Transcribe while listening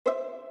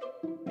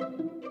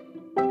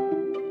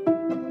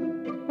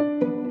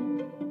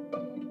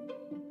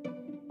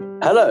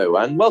Hello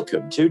and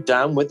welcome to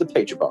Down with the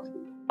Patriarch.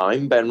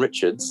 I'm Ben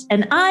Richards.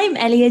 And I'm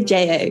Elia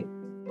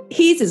J.O.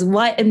 He's as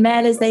white and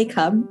male as they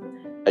come.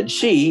 And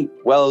she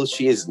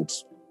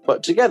isn't.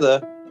 But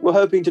together, we're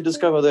hoping to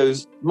discover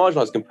those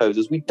marginalised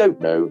composers we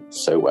don't know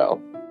so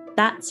well.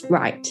 That's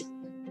right.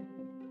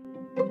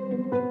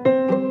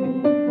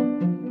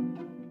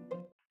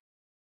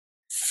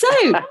 So,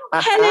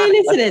 hello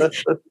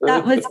listeners.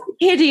 That was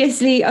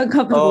hideously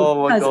uncomfortable.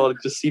 Oh my God,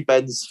 just see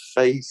Ben's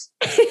face.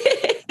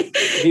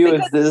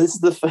 Viewers, this is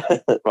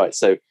the... Right,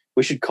 so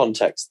we should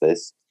context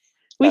this.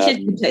 We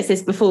should context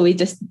this before we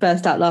just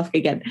burst out laughing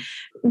again.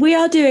 We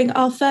are doing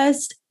our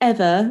first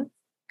ever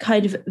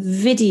kind of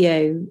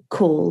video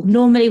call.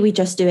 Normally we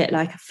just do it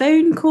like a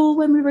phone call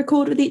when we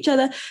record with each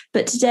other,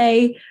 but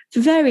today, for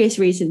various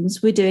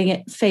reasons, we're doing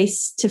it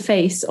face to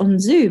face on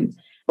Zoom.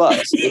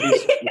 But it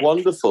is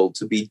wonderful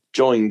to be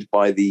joined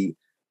by the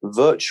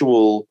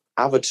virtual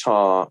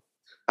avatar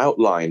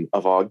outline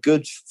of our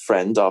good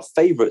friend, our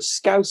favourite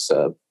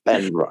Scouser,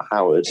 Ben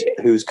Rutt-Howard,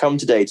 who's come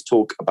today to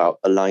talk about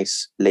a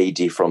nice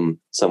lady from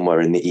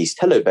somewhere in the East.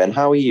 Hello, Ben.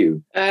 How are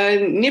you?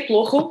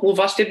 Неплохо. У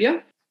вас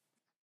тебя?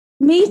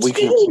 Me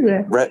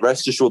too.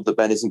 Rest assured that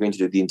Ben isn't going to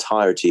do the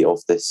entirety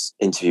of this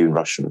interview in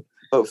Russian.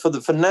 But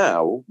for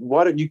now,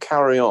 why don't you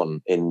carry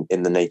on in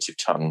the native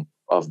tongue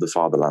of the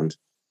fatherland?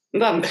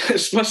 Да,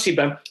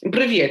 спасибо.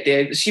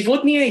 Привет.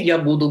 Сегодня я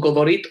буду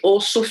говорить о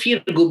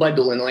Софии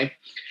Губайдулиной.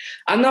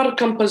 Она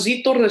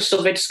композитор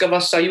Советского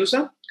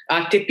Союза,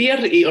 а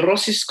теперь и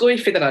Российской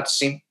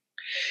Федерации.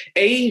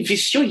 И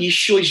все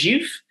еще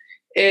жив,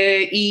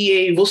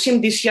 и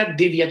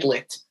 89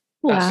 лет.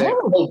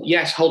 Wow.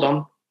 Yes, hold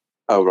on.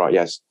 Oh, right,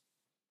 yes.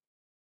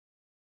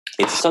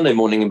 It's a Sunday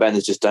morning and Ben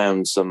has just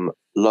downed some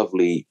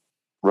lovely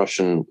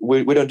Russian...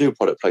 We don't do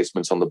product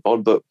placements on the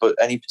pod, but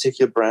any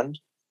particular brand?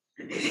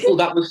 Oh,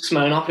 that was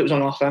Smirnoff. It was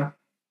on offer.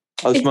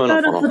 Oh, If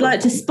Smirnoff would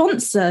like to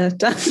sponsor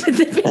Down with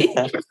the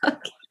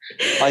Patriarch.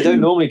 I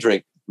don't normally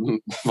drink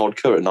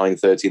vodka at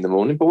 9:30 in the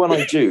morning, but when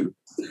I do,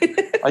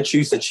 I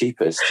choose the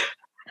cheapest.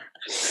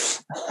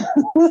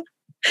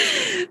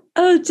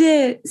 Oh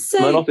dear. So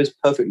Smirnoff is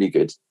perfectly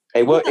good.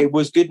 It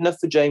was good enough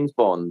for James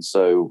Bond,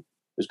 so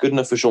it was good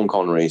enough for Sean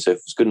Connery. So if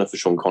it's good enough for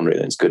Sean Connery,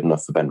 then it's good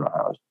enough for Ben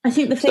Rutt-Howard. I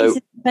think the faces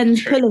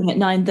Ben's pulling at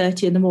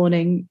 9:30 in the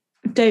morning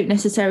don't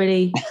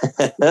necessarily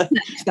that.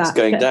 It's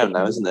going down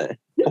now, isn't it?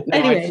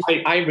 Anyway.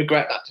 I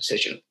regret that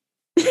decision.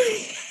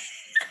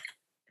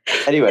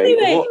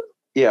 Anyway.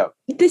 Yeah.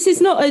 This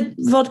is not a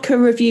vodka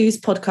reviews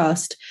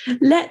podcast.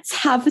 Let's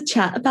have a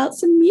chat about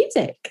some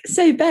music.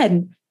 So,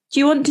 Ben, do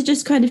you want to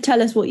just kind of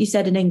tell us what you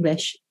said in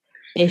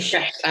English-ish?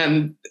 Yes,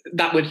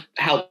 that would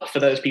help for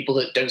those people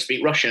that don't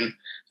speak Russian.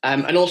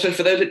 And also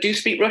for those that do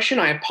speak Russian,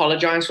 I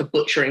apologise for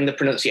butchering the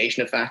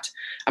pronunciation of that.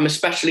 I'm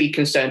especially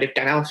concerned if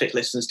Dan Alfit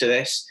listens to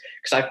this,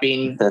 because I've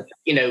been,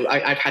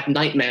 I've had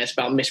nightmares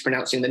about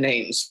mispronouncing the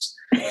names.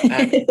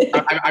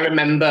 I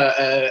remember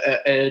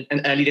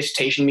an early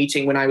dissertation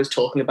meeting when I was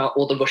talking about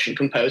all the Russian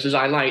composers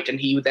I liked, and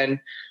he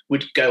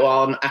would go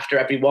on after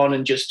everyone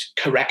and just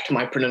correct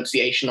my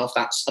pronunciation of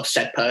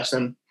said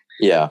person.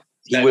 Yeah.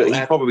 He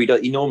probably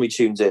does. He normally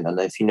tunes in, and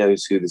if he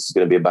knows who this is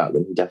going to be about,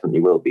 then he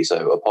definitely will be.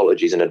 So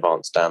apologies in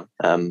advance, Dan.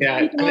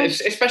 Yeah, and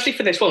especially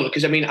for this one,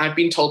 because I've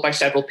been told by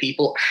several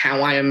people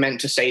how I am meant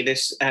to say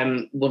this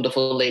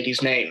wonderful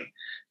lady's name,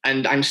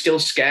 and I'm still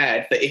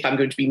scared that if I'm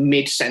going to be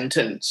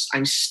mid-sentence,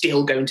 I'm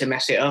still going to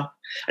mess it up.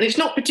 And it's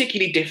not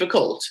particularly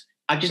difficult.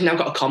 I've just now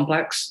got a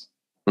complex.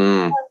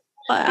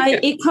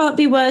 It can't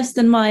be worse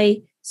than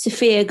my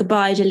Sophia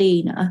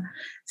Gubaidelina.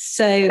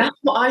 So that's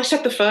what I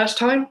said the first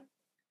time.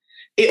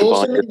 It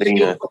also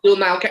means you'll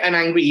now get an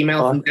angry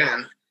email from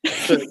Dan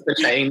for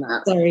saying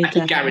that. Sorry, I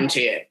can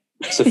guarantee it.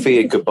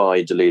 Sophia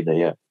Gubaidelina,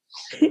 yeah.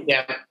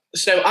 Yeah.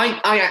 So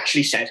I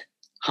actually said,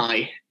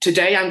 hi.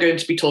 Today I'm going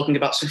to be talking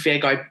about Sophia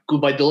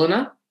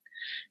Gubaidelina.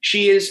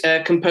 She is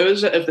a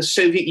composer of the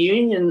Soviet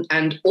Union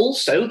and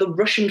also the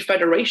Russian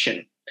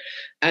Federation.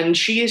 And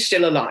she is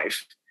still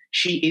alive.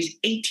 She is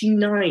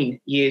 89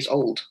 years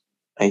old.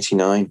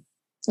 89.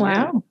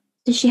 Wow.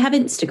 Does she have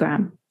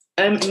Instagram?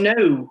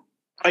 No.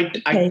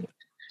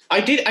 I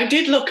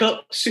did look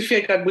up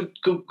Sophia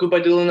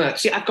Gubaidelina.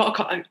 See, I've got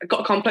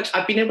a complex.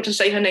 I've been able to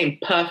say her name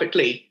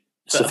perfectly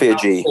for Sophia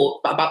G.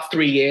 About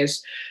 3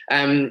 years.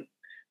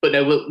 But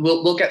no,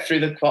 we'll get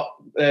through the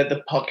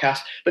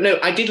podcast. But no,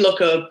 I did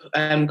look up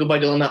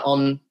Gubaidelina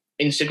on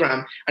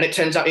Instagram, and it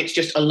turns out it's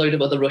just a load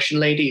of other Russian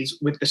ladies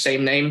with the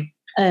same name.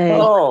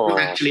 Not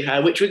actually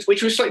her, which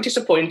was slightly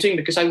disappointing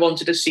because I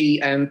wanted to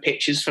see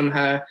pictures from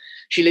her.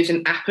 She lives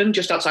in Appen,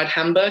 just outside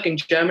Hamburg in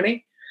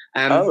Germany.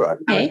 Right.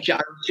 I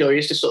was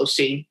curious to sort of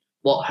see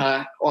what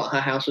her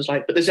house was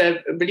like. But there's a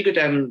really good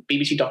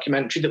BBC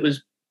documentary that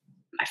was,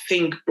 I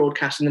think,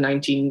 broadcast in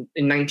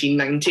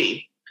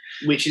 1990,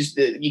 which is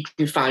you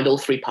can find all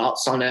 3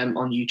 parts on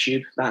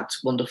YouTube. That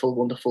wonderful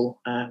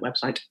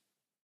website,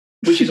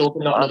 which is also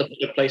not another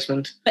product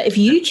placement. But if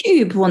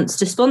YouTube wants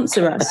to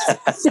sponsor us,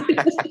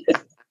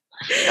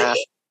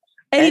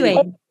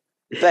 anyway.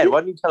 Ben, why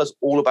don't you tell us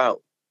all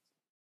about?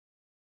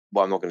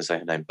 Well, I'm not going to say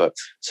her name, but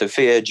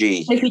Sophia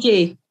G. Sophie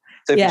G.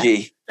 Sophie Yeah.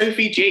 G.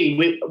 Sophie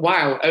G.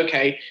 Wow.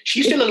 Okay.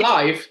 She's still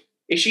alive.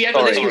 If she ever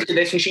listens to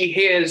this and she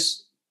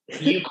hears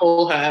you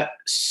call her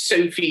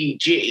Sophie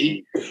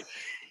G,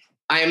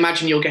 I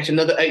imagine you'll get an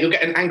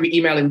angry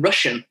email in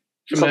Russian.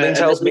 Something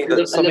tells me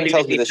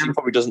that she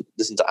probably doesn't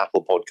listen to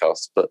Apple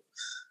podcasts, but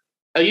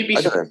you'd be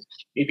surprised.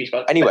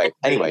 Anyway.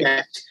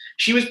 Yeah.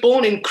 She was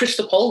born in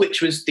Kristopol,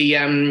 which was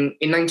in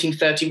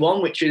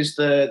 1931, which is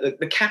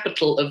the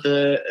capital of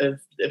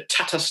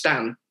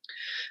Tatarstan.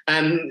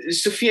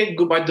 Sofia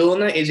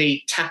Gubardona is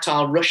a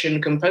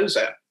Tatar-Russian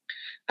composer.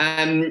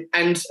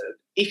 And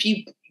if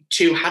you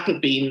two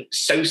hadn't been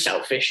so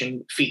selfish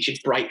and featured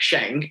Bright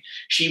Sheng,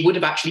 she would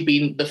have actually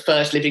been the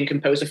first living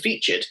composer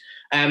featured.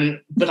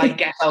 But I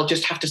guess I'll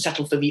just have to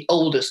settle for the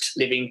oldest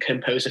living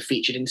composer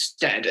featured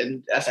instead.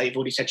 And as I've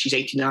already said, she's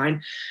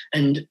 89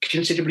 and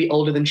considerably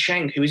older than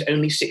Sheng, who is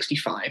only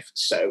 65.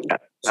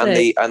 And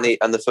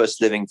the first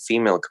living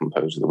female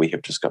composer that we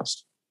have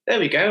discussed. There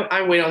we go.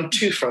 I win on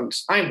two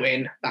fronts. I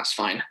win. That's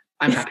fine.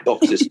 I'm happy.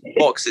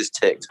 Boxes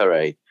ticked.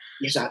 Hooray.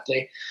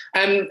 Exactly.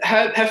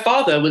 Her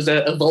father was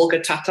a Volga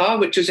Tatar,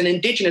 which was an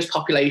indigenous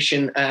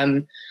population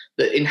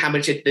that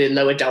inhabited the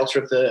lower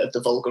delta of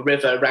the Volga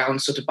River,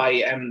 around sort of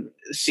by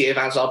Sea of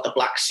Azov, the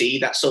Black Sea,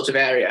 that sort of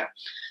area.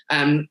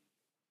 And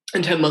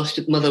her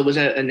mother was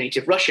a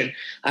native Russian.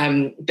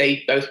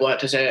 They both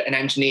worked as an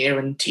engineer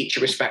and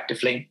teacher,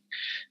 respectively.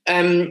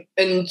 And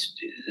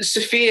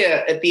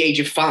Sophia, at the age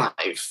of 5,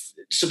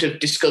 sort of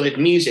discovered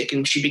music,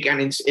 and she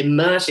began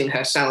immersing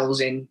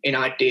herself in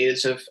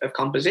ideas of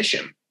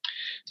composition.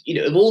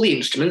 Of all the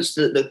instruments,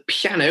 the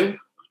piano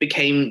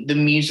became the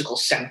musical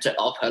center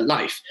of her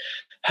life.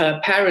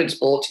 Her parents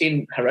bought,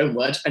 in her own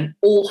words, an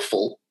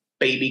awful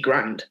baby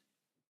grand,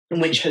 in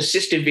which her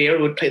sister Vera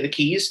would play the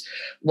keys,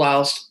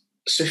 whilst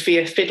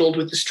Sophia fiddled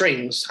with the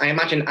strings. I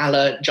imagine a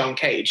la John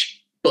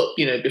Cage, but,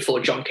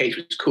 before John Cage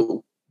was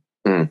cool.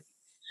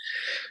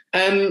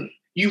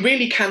 You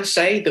really can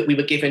say that we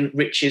were given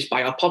riches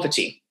by our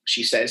poverty,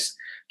 she says.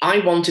 I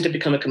wanted to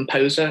become a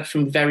composer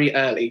from very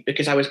early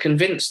because I was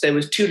convinced there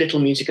was too little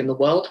music in the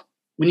world.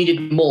 We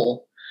needed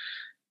more.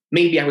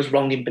 Maybe I was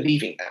wrong in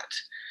believing that.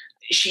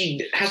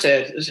 She has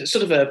a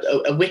sort of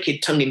a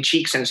wicked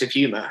tongue-in-cheek sense of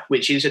humor,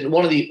 which is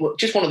one of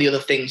the other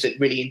things that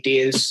really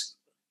endears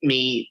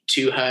me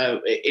to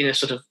her in a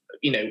sort of,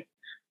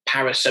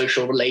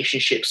 parasocial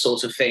relationship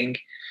sort of thing.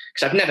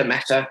 Because I've never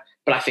met her,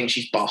 but I think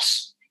she's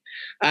boss.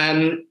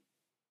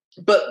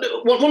 But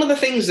one of the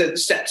things that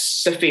sets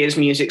Sophia's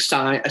music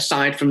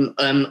aside from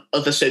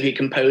other Soviet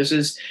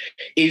composers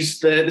is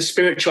the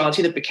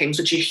spirituality that became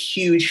such a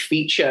huge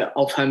feature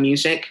of her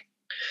music.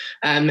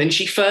 And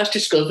she first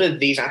discovered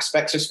these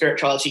aspects of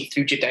spirituality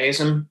through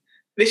Judaism.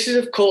 This is,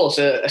 of course,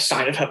 a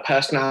sign of her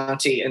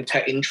personality and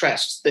her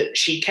interests that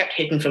she kept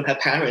hidden from her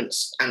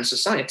parents and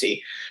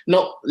society,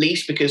 not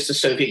least because the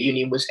Soviet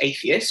Union was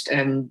atheist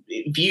and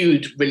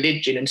viewed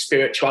religion and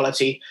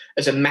spirituality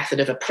as a method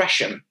of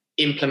oppression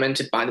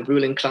implemented by the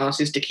ruling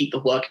classes to keep the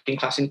working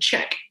class in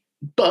check.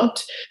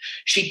 But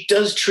she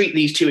does treat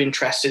these two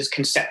interests as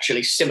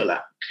conceptually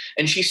similar.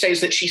 And she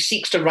says that she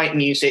seeks to write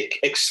music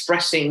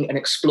expressing and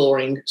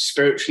exploring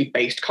spiritually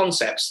based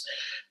concepts.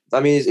 I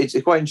mean, it's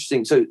quite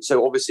interesting.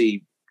 So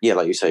obviously, yeah,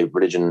 like you say,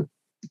 religion,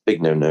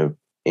 big no-no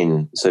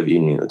in the Soviet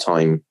Union at the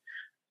time,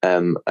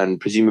 and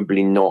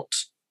presumably not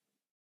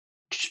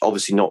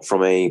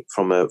from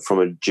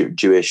a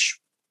Jewish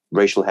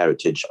racial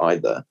heritage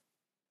either.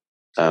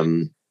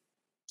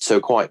 So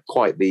quite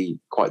the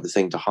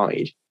thing to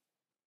hide.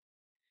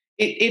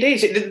 It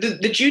is.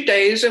 The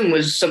Judaism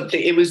was something.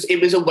 It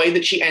was a way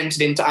that she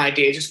entered into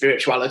ideas of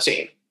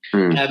spirituality.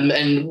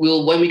 And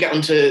when we get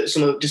onto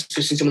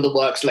discussing some of the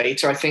works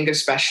later, I think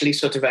especially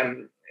sort of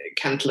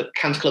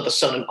Canticle of the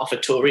Sun and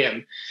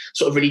Offertorium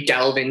sort of really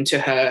delve into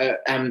her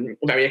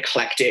very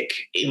eclectic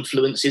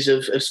influences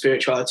of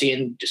spirituality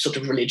and sort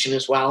of religion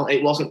as well.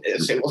 It wasn't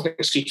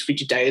exclusively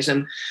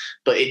Judaism,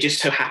 but it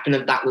just so happened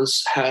that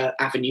was her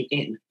avenue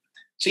in.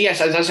 So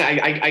yes, as I say,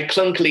 I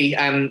clunkily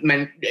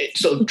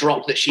sort of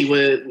dropped that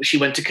she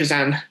went to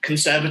Kazan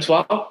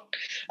Conservatoire,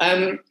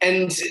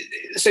 and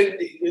so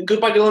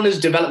Gubardiona's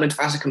development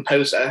as a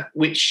composer,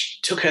 which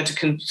took her to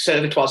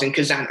conservatoires in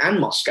Kazan and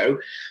Moscow,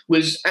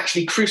 was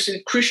actually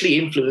crucially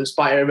influenced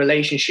by a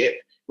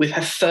relationship with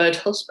her third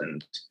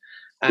husband.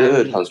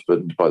 Third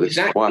husband, by this.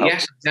 Exactly. Wow.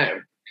 Yes.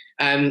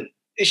 No.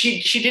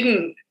 She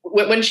didn't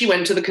when she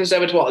went to the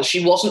conservatoires.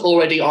 She wasn't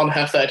already on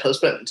her third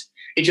husband.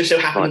 It just so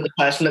happened that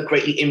the person that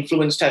greatly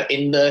influenced her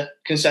in the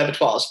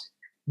conservatoires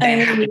then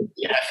happened to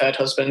be her third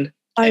husband.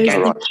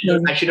 Again,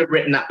 I should have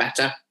written that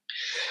better.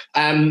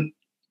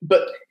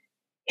 But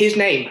his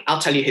name, I'll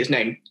tell you his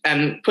name.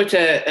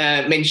 Pyotr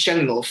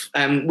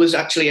Menshengov was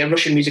actually a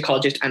Russian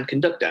musicologist and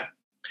conductor.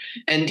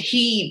 And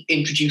he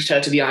introduced her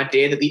to the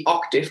idea that the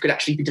octave could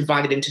actually be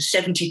divided into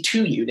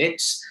 72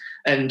 units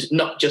and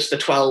not just the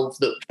 12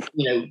 that,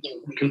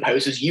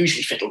 composers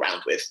usually fiddle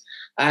around with.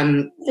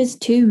 There's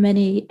too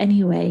many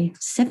anyway.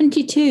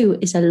 72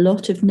 is a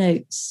lot of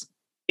notes.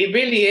 It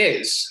really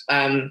is.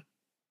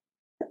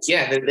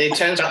 It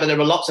turns out that there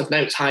are lots of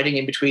notes hiding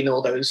in between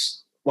all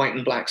those white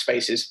and black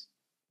spaces.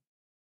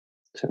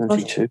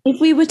 72. If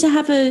we were to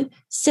have a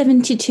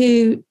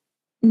 72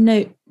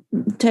 note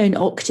tone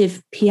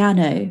octave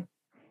piano,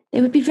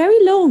 it would be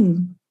very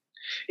long.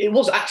 It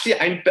was actually,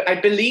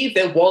 I believe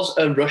there was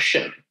a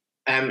Russian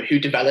who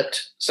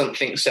developed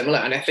something similar.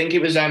 And I think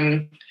it was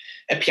a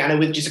piano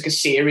with just like a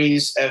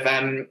series of,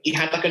 he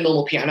had like a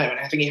normal piano, and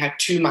I think he had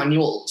 2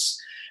 manuals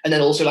and then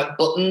also like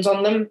buttons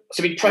on them.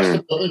 So he'd press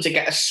the button to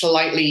get a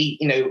slightly,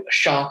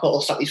 sharper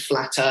or slightly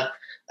flatter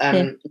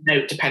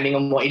note, depending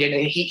on what he did.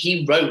 And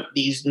he wrote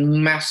these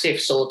massive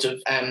sort of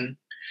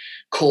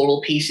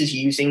choral pieces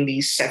using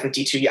these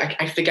 72.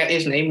 I forget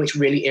his name, which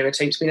really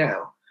irritates me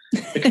now,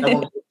 because I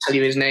want to tell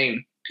you his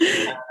name.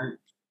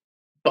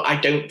 But I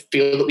don't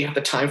feel that we have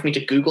the time for me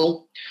to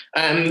Google.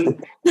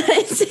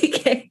 It's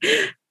okay.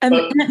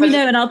 Let me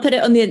know, and I'll put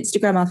it on the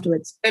Instagram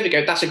afterwards. There we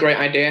go. That's a great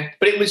idea.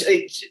 But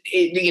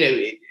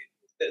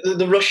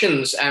the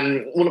Russians.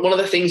 One of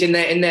the things in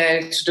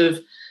their sort of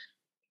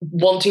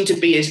wanting to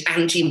be as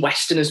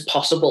anti-Western as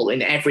possible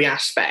in every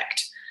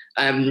aspect.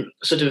 They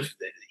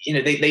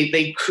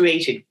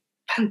created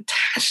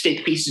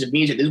fantastic pieces of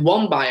music. There's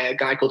one by a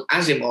guy called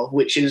Asimov,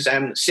 which is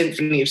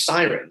Symphony of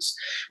Sirens,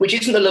 which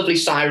isn't the lovely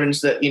sirens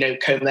that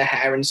comb their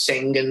hair and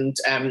sing and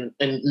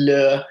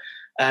lure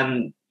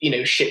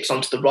ships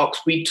onto the rocks.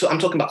 I'm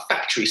talking about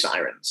factory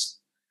sirens,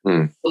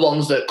 the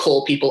ones that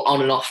call people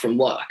on and off from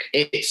work.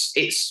 It's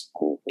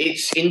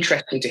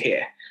interesting to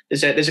hear.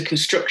 There's a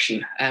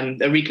construction,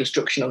 a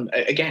reconstruction on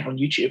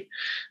YouTube.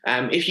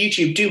 If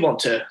YouTube do want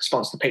to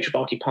sponsor the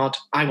Patriarchy Pod,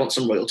 I want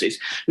some royalties.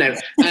 No.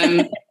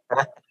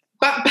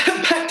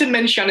 Back to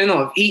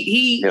Menshaninov,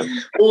 he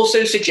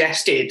also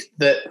suggested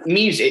that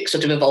music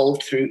sort of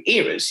evolved through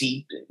eras,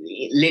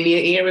 linear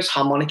eras,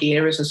 harmonic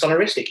eras, and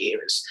sonoristic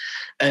eras.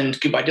 And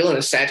Goodbye Dylan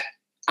has said,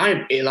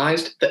 I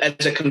realised that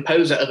as a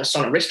composer of a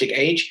sonoristic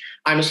age,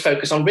 I must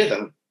focus on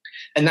rhythm.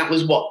 And that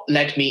was what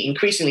led me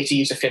increasingly to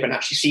use a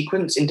Fibonacci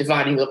sequence in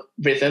dividing up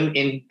rhythm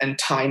and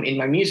time in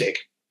my music.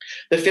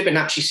 The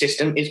Fibonacci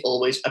system is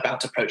always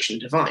about approaching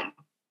the divine.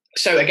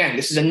 So again,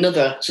 this is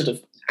another sort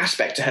of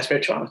aspect to her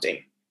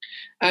spirituality.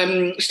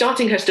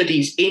 Starting her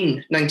studies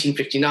in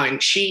 1959,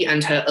 she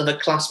and her other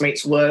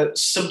classmates were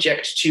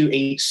subject to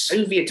a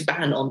Soviet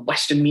ban on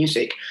Western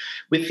music,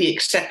 with the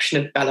exception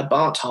of Bela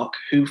Bartok,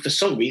 who for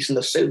some reason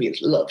the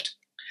Soviets loved.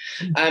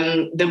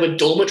 There were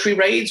dormitory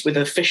raids with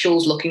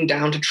officials looking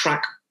down to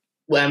track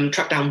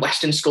down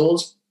Western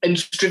scores, and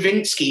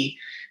Stravinsky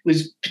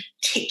was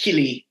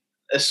particularly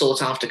a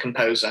sought-after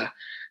composer,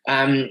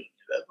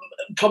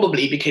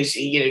 probably because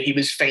he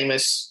was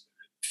famous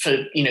for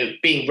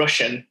being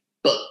Russian,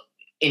 but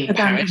in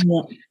Paris.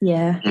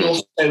 Yeah. He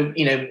also,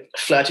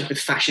 flirted with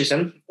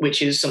fascism,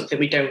 which is something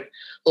we don't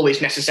always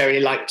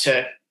necessarily like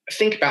to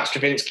think about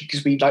Stravinsky,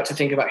 because we like to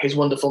think about his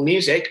wonderful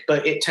music,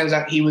 but it turns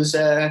out he was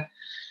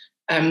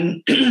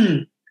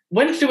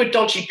went through a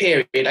dodgy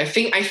period. I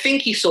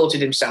think he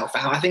sorted himself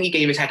out. I think he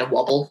gave his head a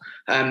wobble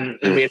and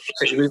realized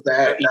that he was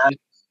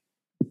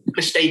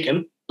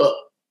mistaken, but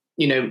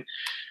he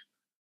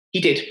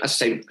did, as I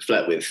say,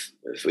 flirt with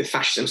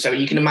fascism. So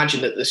you can imagine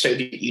that the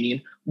Soviet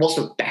Union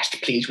wasn't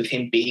best pleased with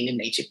him being a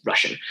native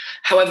Russian.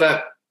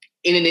 However,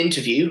 in an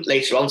interview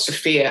later on,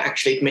 Sophia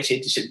actually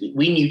admitted, she said,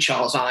 we knew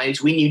Charles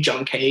Ives, we knew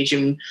John Cage,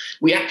 and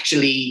we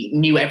actually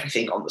knew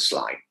everything on the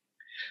sly.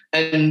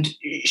 And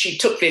she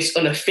took this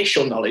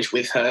unofficial knowledge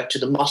with her to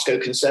the Moscow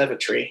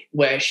Conservatory,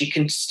 where she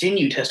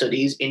continued her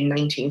studies in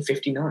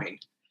 1959.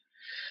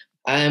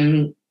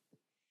 And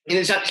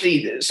it's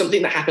actually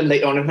something that happened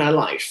later on in her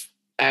life.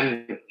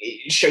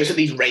 It shows that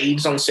these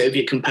raids on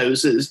Soviet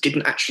composers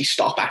didn't actually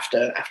stop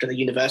after the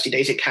university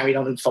days. It carried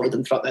on and followed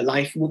them throughout their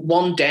life.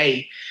 One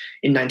day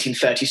in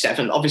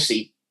 1937,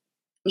 obviously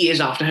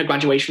years after her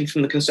graduation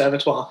from the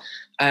conservatoire,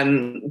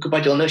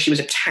 Goodbye Dylan, she was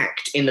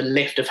attacked in the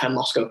lift of her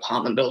Moscow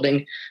apartment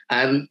building.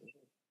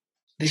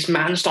 This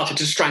man started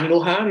to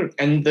strangle her,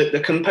 and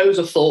the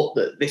composer thought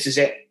that this is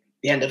it,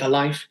 the end of her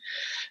life.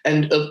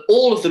 And of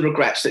all of the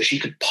regrets that she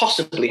could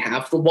possibly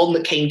have, the one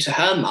that came to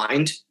her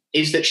mind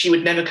is that she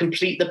would never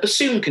complete the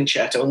bassoon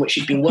concerto on which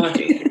she'd been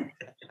working.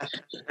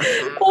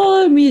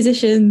 Oh,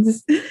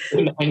 musicians.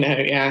 I know,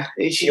 yeah.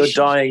 Your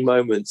dying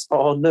moments.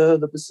 Oh no,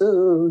 the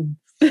bassoon.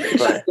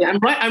 Right. Yeah,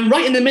 I'm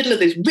right in the middle of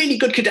this really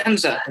good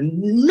cadenza. I'm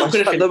not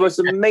going to. The most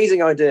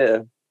amazing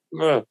idea.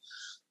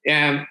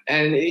 Yeah,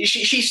 and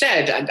she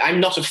said, "I'm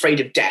not afraid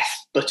of death,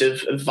 but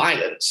of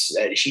violence."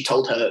 She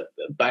told her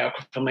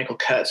biographer Michael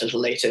Kurtz a little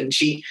later, and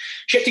she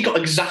actually got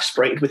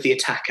exasperated with the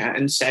attacker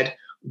and said,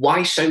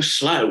 "Why so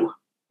slow?"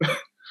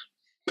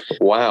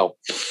 Wow.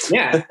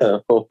 Yeah.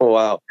 Oh,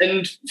 wow.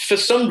 And for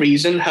some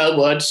reason, her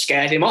words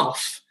scared him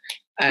off.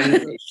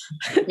 And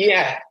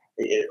yeah.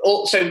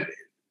 Also,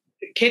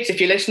 kids, if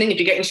you're listening, if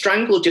you're getting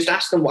strangled, just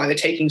ask them why they're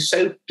taking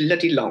so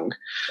bloody long.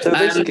 So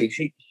basically,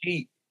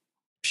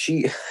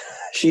 she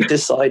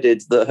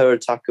decided that her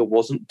attacker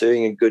wasn't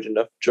doing a good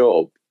enough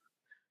job.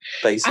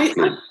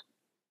 Basically,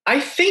 I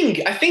think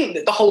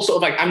that the whole sort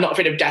of like, I'm not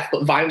afraid of death,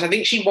 but violence. I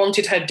think she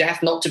wanted her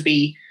death not to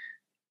be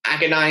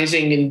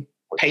agonizing and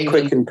painful.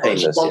 Quick and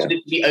painless. She wanted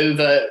it to be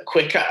over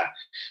quicker.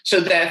 So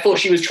therefore,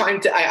 she was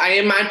trying to. I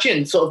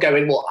imagine sort of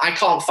going, well, I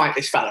can't fight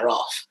this fella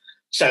off,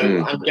 so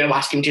I'm going to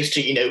ask him just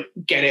to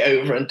get it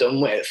over and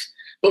done with.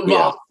 But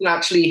rather than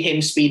actually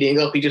him speeding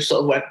up, he just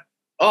sort of went,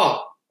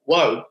 oh,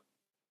 whoa,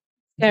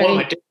 what am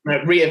I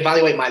doing?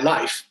 Reevaluate my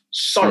life.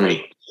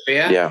 Sorry,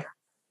 Sophia. Yeah.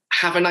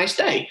 Have a nice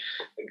day.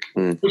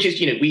 Which is,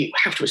 we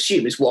have to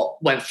assume is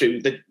what went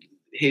through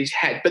his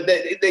head. But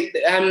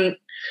the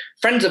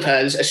friends of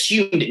hers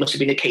assumed it must have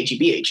been a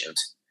KGB agent.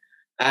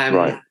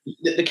 Right.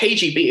 The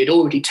KGB had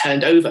already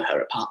turned over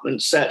her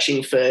apartment,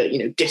 searching for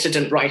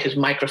dissident writers'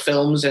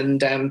 microfilms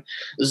and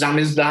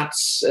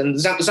samizdats. And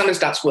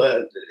samizdats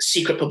were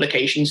secret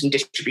publications and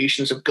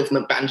distributions of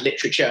government-banned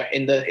literature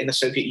in the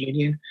Soviet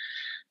Union.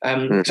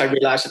 So I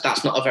realised that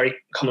that's not a very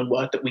common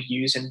word that we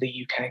use in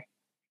the UK.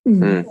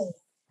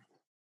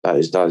 That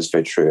is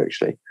very true,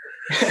 actually.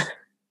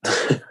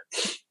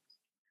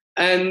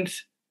 And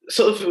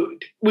sort of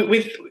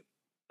with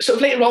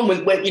later on,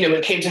 when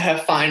it came to her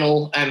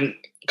final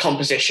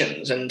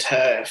compositions and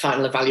her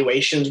final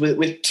evaluations,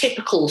 with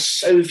typical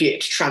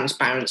Soviet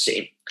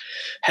transparency,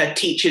 her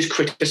teachers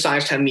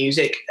criticised her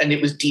music, and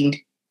it was deemed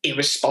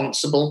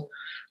irresponsible.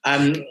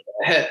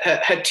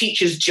 Her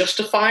teachers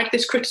justified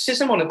this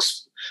criticism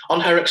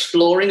on her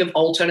exploring of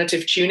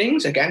alternative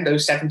tunings. Again,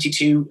 those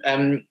 72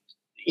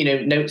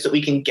 notes that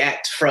we can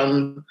get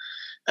from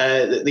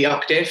the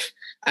octave.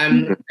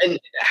 And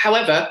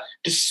however,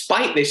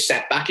 despite this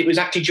setback, it was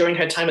actually during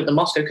her time at the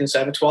Moscow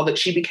Conservatoire that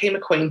she became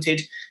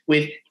acquainted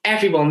with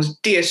everyone's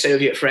dear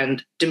Soviet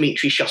friend,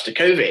 Dmitri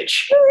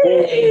Shostakovich.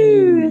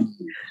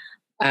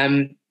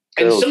 And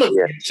some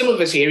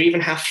of us here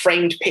even have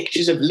framed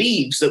pictures of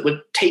leaves that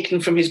were taken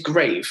from his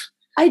grave.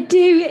 I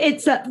do.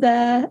 It's up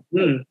there.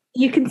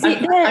 You can see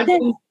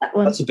that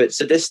one. That's a bit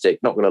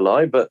sadistic, not going to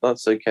lie, but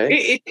that's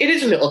okay. It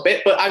is a little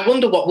bit, but I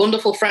wonder what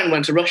wonderful friend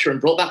went to Russia and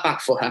brought that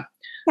back for her.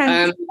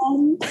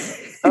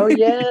 Oh,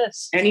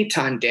 yes.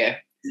 Anytime, dear.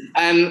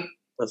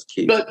 That's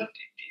cute. But,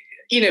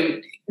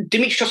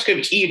 Dmitri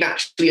Shostakovich even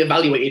actually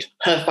evaluated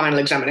her final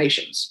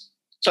examinations.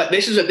 So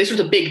this was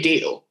a big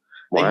deal.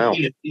 Wow.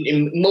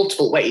 In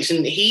multiple ways.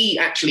 And he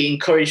actually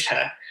encouraged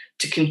her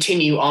to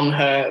continue on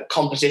her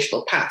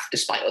compositional path,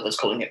 despite others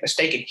calling it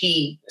mistaken.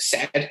 He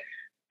said,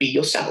 be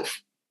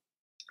yourself.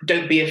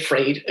 Don't be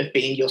afraid of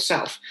being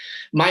yourself.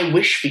 My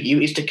wish for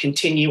you is to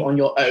continue on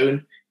your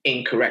own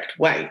incorrect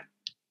way.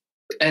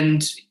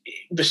 And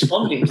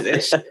responding to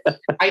this,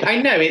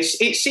 I know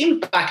it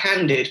seemed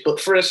backhanded, but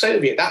for a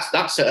Soviet,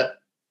 that's a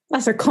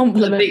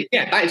compliment.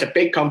 That is a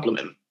big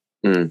compliment.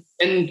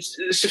 And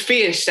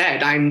Sophia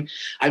said, I'm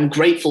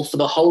grateful for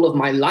the whole of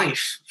my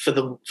life for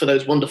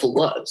those wonderful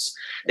words.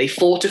 They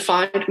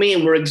fortified me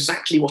and were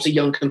exactly what a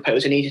young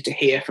composer needed to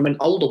hear from an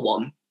older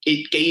one.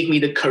 It gave me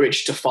the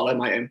courage to follow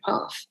my own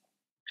path.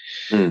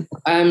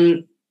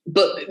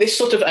 But this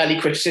sort of early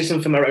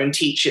criticism from her own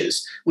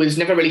teachers was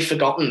never really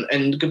forgotten,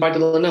 and Goodbye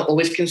Dolina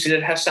always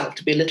considered herself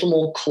to be a little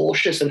more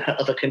cautious than her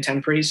other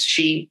contemporaries.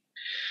 She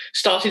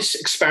started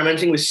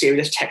experimenting with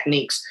serious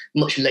techniques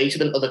much later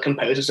than other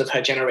composers of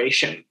her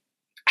generation.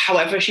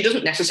 However, she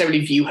doesn't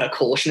necessarily view her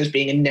caution as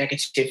being a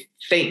negative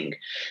thing.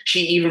 She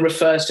even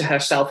refers to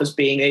herself as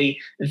being a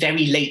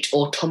very late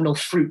autumnal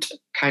fruit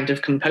kind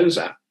of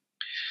composer.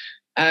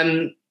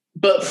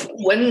 But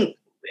when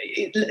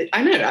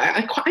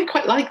I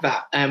quite like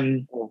that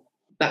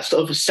that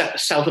sort of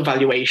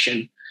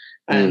self-evaluation.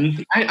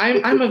 I'm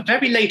a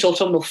very late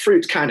autumnal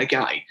fruit kind of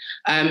guy.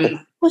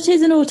 What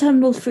is an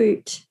autumnal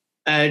fruit?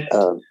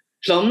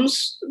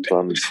 Plums.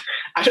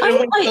 I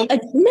don't know.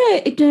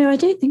 No, I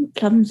don't think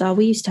plums are.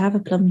 We used to have a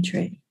plum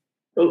tree.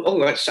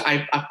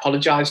 I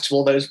apologise to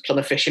all those plum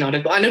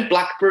aficionados, but I know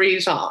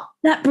blackberries are.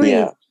 Blackberries.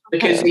 Yeah.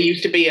 Because there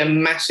used to be a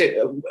massive,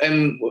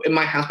 in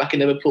my house back in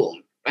Liverpool,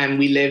 and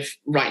we live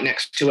right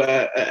next to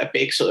a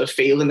big sort of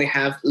field, and they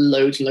have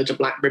loads and loads of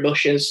blackberry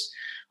bushes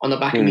on the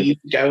back, and we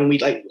used to go and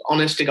we'd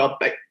honest to God,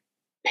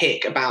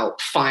 pick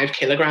about 5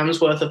 kilograms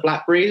worth of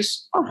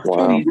blackberries. Oh,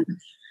 wow.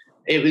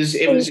 It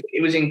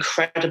was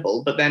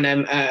incredible. But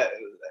then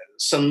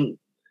some,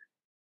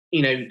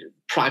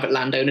 private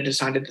landowner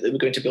decided that they were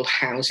going to build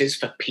houses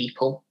for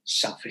people.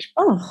 Selfish.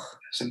 Oh.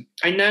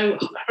 I know,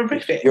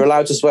 horrific. You're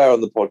allowed to swear on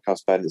the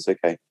podcast, Ben. It's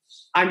okay.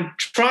 I'm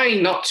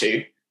trying not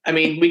to. I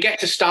mean, we get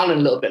to Stalin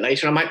a little bit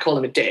later, and I might call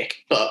him a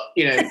dick, but,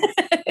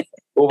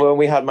 Well, when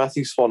we had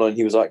Matthew Swan on,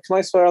 he was like, can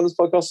I swear on this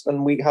podcast?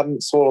 And we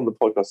hadn't sworn on the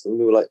podcast. And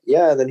we were like,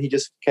 yeah. And then he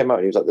just came out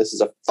and he was like, this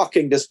is a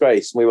fucking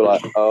disgrace. And we were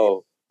like,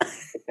 oh,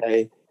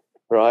 okay,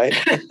 right.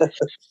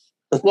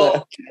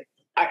 Well,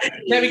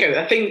 there we go.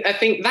 I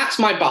think that's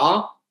my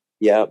bar.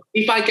 Yeah.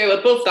 If I go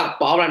above that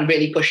bar, I'm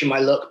really pushing my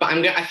luck. But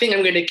I think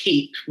I'm going to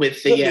keep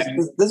with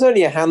the. There's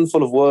only a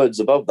handful of words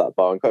above that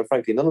bar, and quite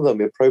frankly, none of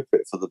them are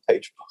appropriate for the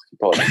Patreon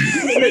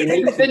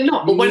podcast. They're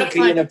not. But when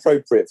applied,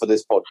 inappropriate for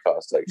this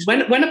podcast,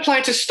 actually. When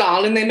applied to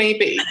Stalin, they may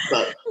be.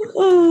 But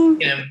Oh.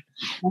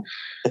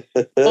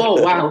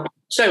 oh wow!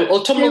 So,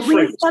 autumnal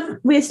fruit.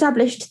 We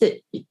established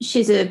that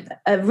she's a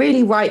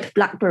really ripe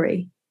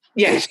blackberry.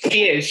 Yes,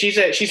 she is. She's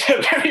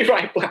a very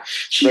ripe black.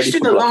 She's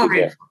still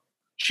alive.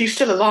 She's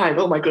still alive.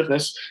 Oh my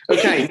goodness.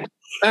 Okay.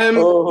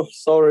 Oh,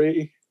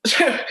 sorry.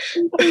 So,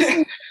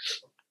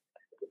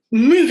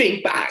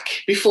 moving back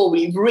before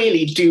we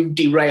really do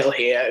derail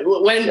here,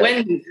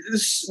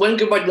 when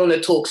Goodbye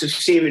Luna talks of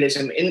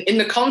serialism in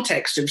the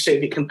context of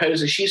Soviet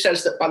composers, she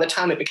says that by the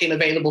time it became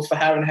available for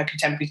her and her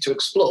contemporaries to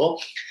explore,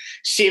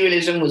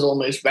 serialism was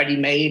almost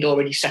ready-made,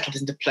 already settled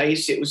into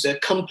place. It was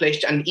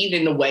accomplished, and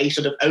even in a way,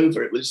 sort of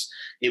over. It was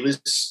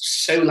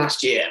so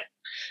last year,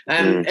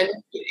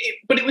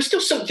 but it was still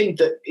something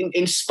that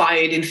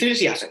inspired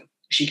enthusiasm.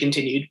 She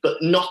continued,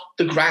 but not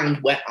the ground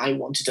where I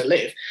wanted to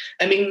live.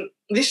 I mean,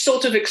 this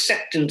sort of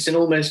acceptance and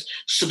almost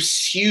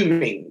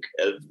subsuming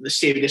of the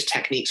serialist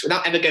techniques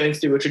without ever going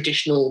through a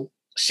traditional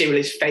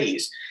serialist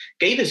phase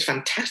gave us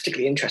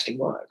fantastically interesting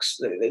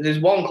works. There's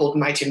one called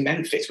Night in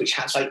Memphis, which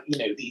has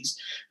these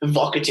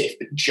evocative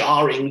but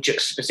jarring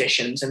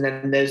juxtapositions. And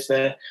then there's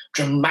the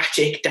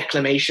dramatic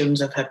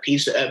declamations of her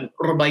piece,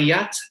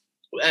 Rubaiyat,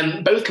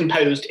 both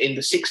composed in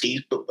the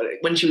 60s, but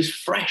when she was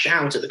fresh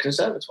out of the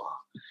conservatoire.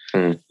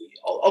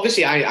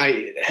 Obviously,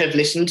 I have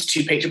listened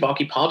to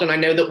Patriarchy Pod, and I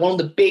know that one of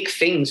the big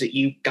things that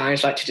you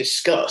guys like to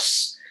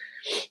discuss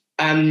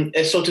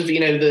is sort of,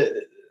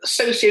 the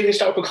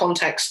socio-historical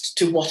context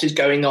to what is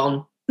going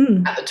on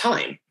at the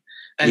time.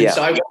 And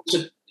so I want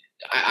to,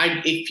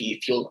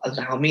 if you'll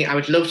allow me, I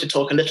would love to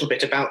talk a little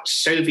bit about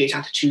Soviet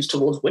attitudes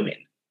towards women.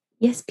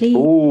 Yes, please.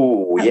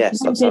 Oh,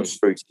 yes, that sounds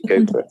fruity.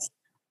 Go for it.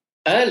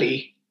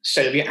 Early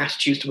Soviet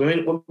attitudes to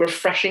women were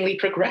refreshingly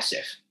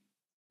progressive.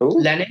 Ooh.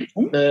 Lenin,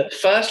 the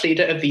first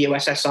leader of the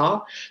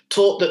USSR,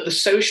 taught that the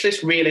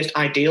socialist realist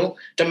ideal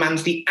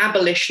demands the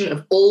abolition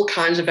of all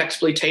kinds of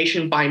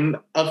exploitation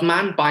of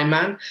man by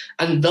man,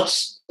 and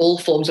thus all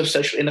forms of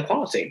social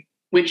inequality,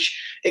 which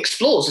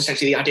explores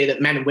essentially the idea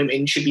that men and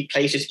women should be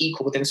placed as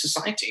equal within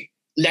society.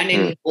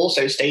 Lenin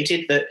also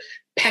stated that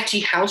petty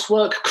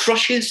housework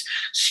crushes,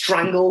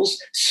 strangles,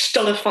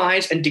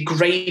 stultifies, and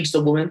degrades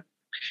the woman,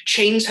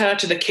 chains her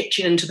to the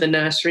kitchen and to the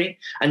nursery,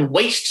 and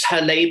wastes her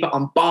labour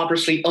on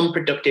barbarously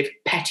unproductive,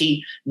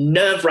 petty,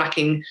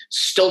 nerve-wracking,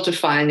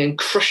 stultifying, and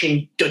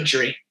crushing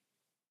drudgery.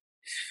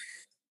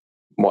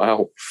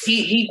 Wow.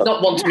 He's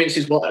not one to mince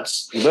his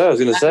words. No, I was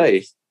going to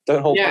say,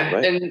 don't hold back,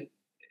 mate.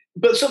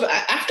 But sort of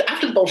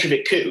after the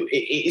Bolshevik coup,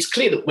 it's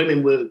clear that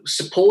women were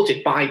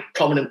supported by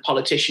prominent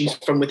politicians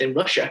from within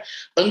Russia.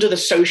 Under the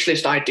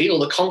socialist ideal,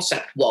 the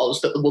concept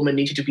was that the woman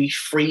needed to be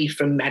free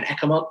from men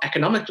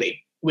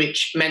economically,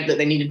 which meant that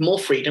they needed more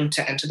freedom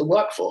to enter the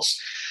workforce.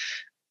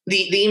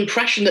 The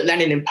impression that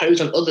Lenin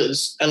imposed on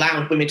others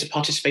allowed women to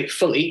participate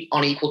fully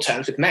on equal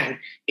terms with men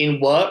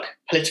in work,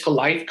 political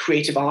life,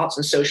 creative arts,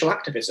 and social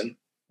activism.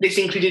 This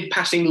included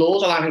passing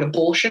laws allowing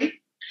abortion,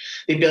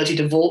 the ability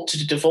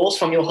to divorce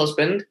from your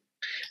husband,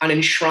 and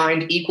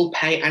enshrined equal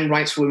pay and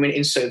rights for women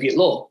in Soviet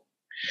law.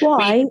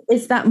 Why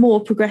is that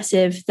more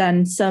progressive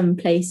than some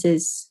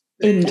places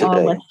in today?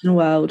 Our Western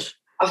world?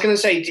 I was going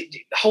to say,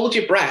 hold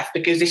your breath,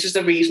 because this is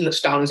the reason that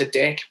Stalin's a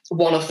dick.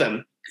 One of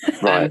them.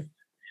 Right.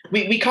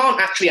 We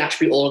can't actually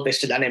attribute all of this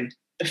to Lenin.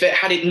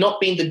 Had it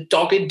not been the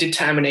dogged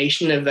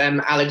determination of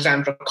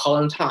Alexandra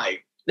Kollontai,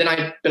 then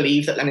I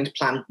believe that Lenin's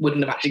plan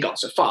wouldn't have actually gone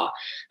so far.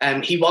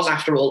 He was,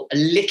 after all, a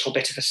little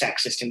bit of a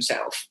sexist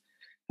himself.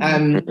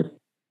 And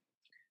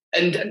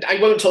I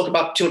won't talk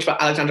too much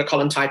about Alexandra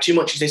Kollontai too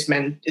much, as this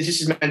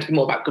is meant to be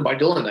more about Goodbye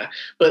Dorna,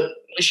 but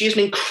she is an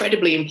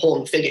incredibly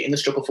important figure in the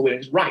struggle for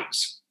women's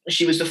rights.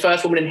 She was the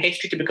first woman in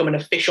history to become an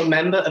official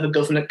member of a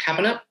government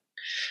cabinet,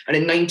 and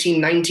in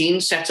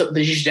 1919 set up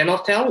the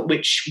Zhdenotel,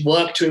 which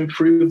worked to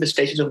improve the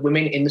status of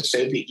women in the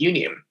Soviet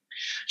Union.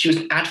 She was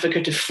an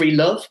advocate of free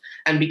love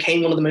and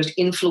became one of the most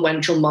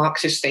influential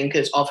Marxist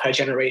thinkers of her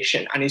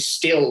generation, and is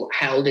still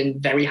held in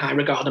very high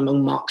regard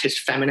among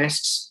Marxist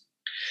feminists.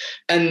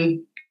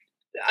 And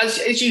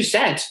as you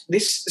said,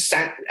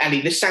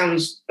 Ellie, this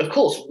sounds, of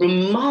course,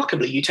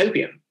 remarkably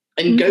utopian,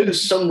 and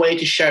goes some way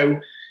to show,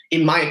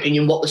 in my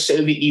opinion, what the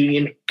Soviet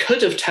Union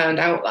could have turned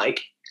out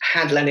like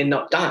had Lenin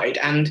not died.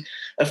 And,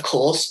 of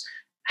course,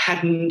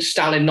 had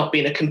Stalin not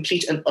been a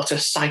complete and utter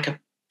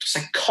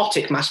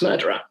psychotic mass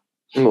murderer.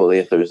 Well,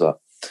 yeah, there is that.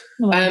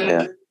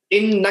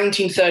 In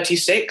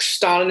 1936,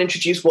 Stalin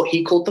introduced what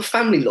he called the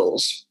family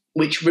laws,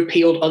 which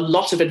repealed a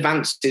lot of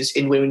advances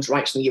in women's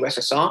rights in the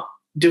USSR.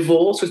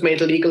 Divorce was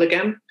made illegal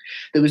again.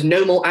 There was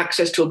no more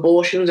access to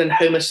abortions, and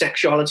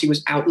homosexuality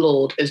was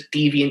outlawed as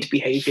deviant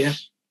behaviour.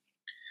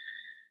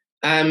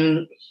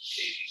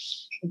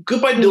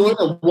 Goodbye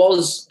Dorna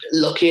was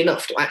lucky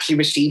enough to actually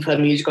receive her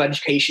musical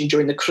education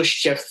during the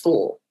Khrushchev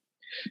thaw,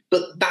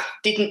 but that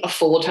didn't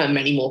afford her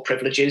many more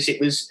privileges. It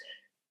was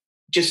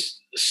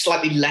just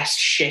slightly less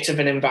shit of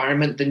an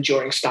environment than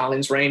during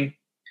Stalin's reign.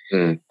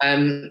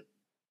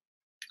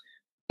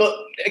 But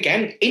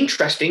again,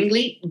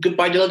 interestingly,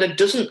 Goodbye Dorna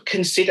doesn't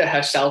consider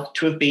herself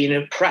to have been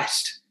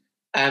oppressed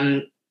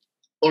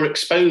or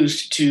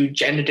exposed to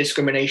gender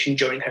discrimination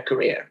during her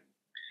career.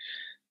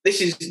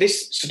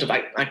 this sort of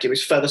idea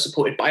is further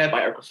supported by a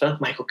biographer,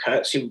 Michael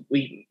Kurtz, who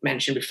we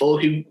mentioned before,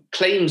 who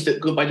claims that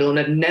Goodbye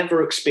Donna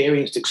never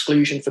experienced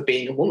exclusion for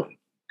being a woman.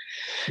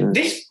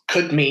 This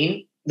could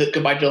mean that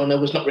Goodbye Donna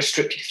was not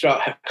restricted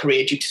throughout her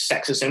career due to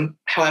sexism.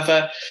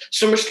 However,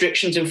 some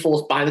restrictions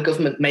enforced by the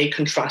government may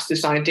contrast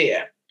this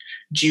idea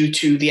due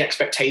to the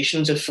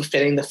expectations of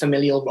fulfilling the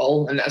familial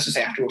role. And as I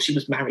say, after all, she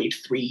was married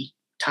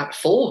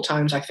 4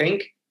 times, I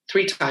think.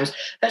 3 times.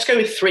 Let's go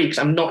with 3 because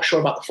I'm not sure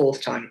about the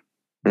 4th time.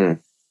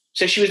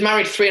 So she was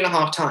married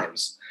 3.5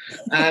 times.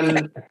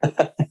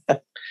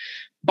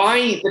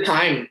 By the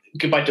time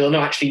Goodbye Donna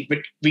actually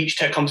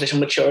reached her compositional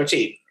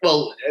maturity,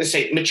 well, let's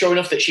say mature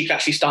enough that she could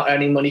actually start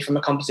earning money from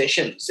her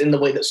compositions in the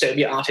way that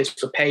Soviet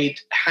artists were paid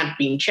had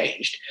been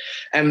changed.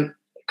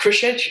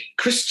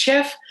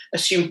 Khrushchev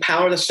assumed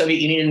power of the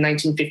Soviet Union in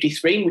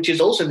 1953, which is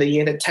also the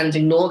year that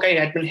Tenzing Norgay and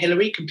Edmund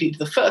Hillary completed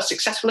the first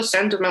successful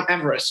ascent of Mount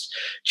Everest,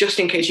 just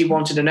in case you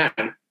wanted to know.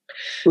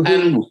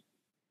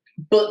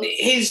 But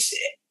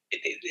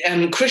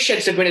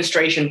Khrushchev's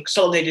administration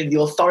consolidated the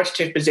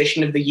authoritative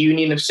position of the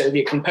Union of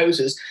Soviet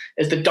Composers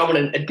as the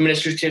dominant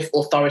administrative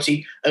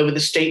authority over the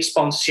state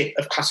sponsorship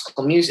of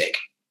classical music,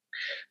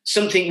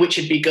 something which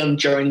had begun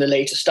during the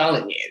later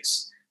Stalin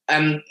years.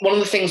 One of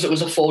the things that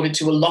was afforded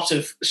to a lot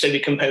of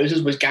Soviet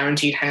composers was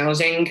guaranteed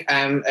housing,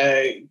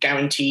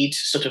 guaranteed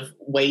sort of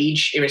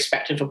wage,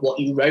 irrespective of what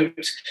you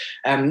wrote,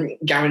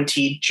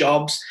 guaranteed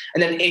jobs.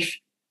 And then if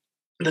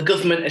the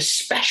government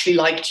especially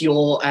liked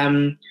your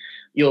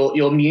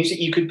music,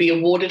 you could be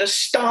awarded a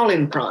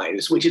Stalin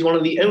Prize, which is one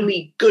of the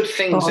only good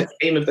things that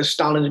came of the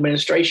Stalin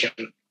administration,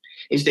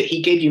 is that he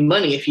gave you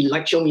money if you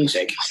liked your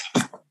music.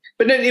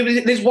 But no,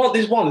 there's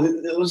one.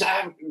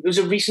 It was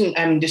a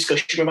recent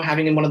discussion we were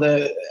having in one of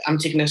the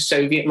Antigone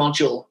Soviet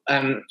module,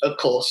 of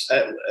course,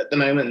 at the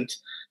moment.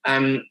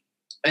 And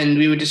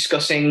we were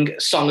discussing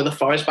Song of the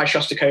Forest by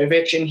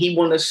Shostakovich, and he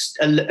won a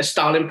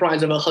Stalin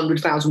Prize of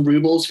 100,000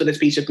 rubles for this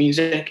piece of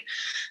music.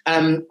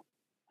 And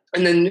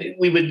then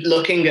we were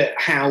looking at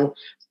how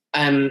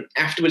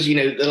afterwards,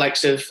 the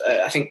likes of,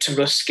 I think,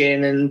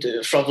 Taruskin and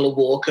Frodola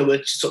Walker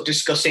were sort of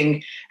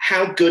discussing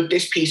how good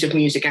this piece of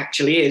music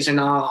actually is. And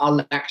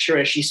our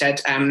lecturer, she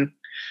said,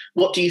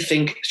 what do you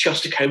think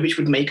Shostakovich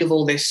would make of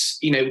all this,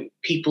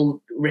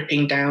 people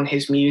ripping down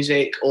his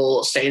music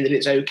or saying that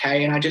it's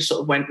okay? And I just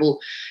sort of went, well,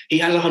 he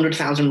has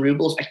 100,000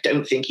 rubles. I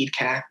don't think he'd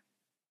care.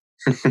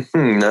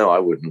 No, I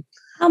wouldn't.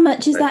 How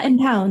much is that in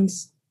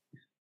pounds?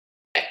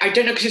 I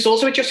don't know, because it's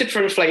also adjusted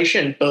for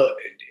inflation, but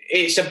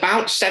it's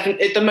about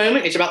at the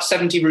moment, it's about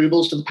 70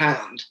 rubles to the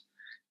pound.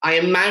 I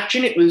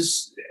imagine it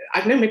was, I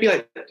don't know, maybe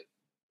like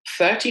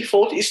 30,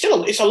 40. It's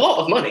a lot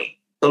of money.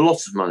 A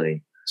lot of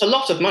money. It's a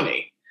lot of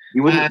money.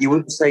 You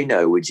wouldn't say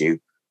no, would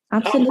you?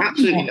 Absolutely,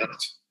 absolutely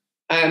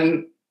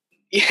not.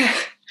 Yeah.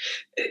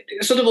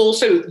 Sort of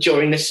also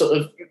during this sort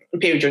of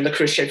period, during the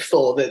Khrushchev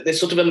thaw, there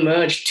sort of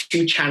emerged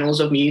 2 channels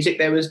of music.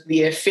 There was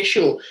the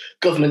official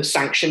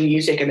government-sanctioned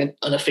music and then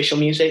unofficial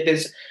music.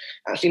 There's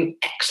actually an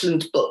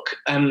excellent book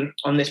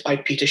on this by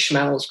Peter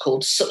Schmelz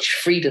called Such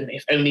Freedom,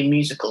 If Only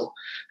Musical.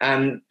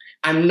 I'm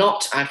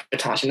not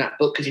advertising that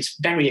book because it's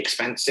very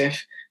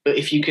expensive, but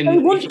if you can... They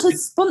want to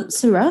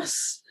sponsor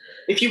us.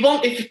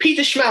 If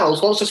Peter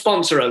Schmelz wants to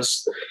sponsor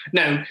us,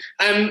 no.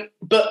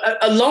 But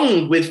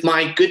along with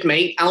my good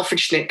mate, Alfred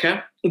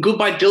Schnittke,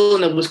 Goodbye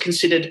Donna was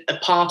considered a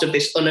part of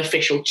this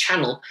unofficial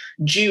channel,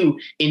 due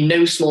in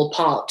no small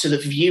part to the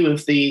view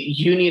of the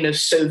Union of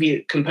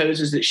Soviet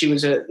Composers that she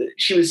was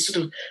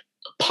sort of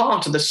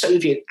part of the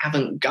Soviet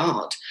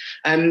avant-garde.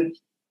 In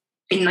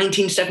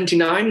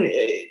 1979,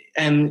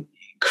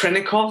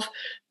 Khrennikov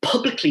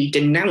publicly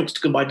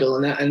denounced Goodbye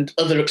Donna and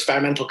other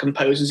experimental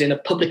composers in a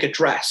public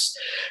address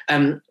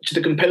to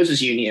the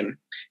Composers Union.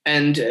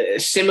 And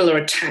similar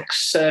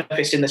attacks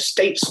surfaced in the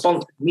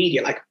state-sponsored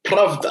media like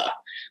Pravda,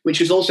 which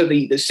was also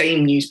the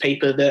same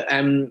newspaper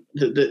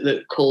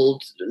that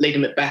called Lady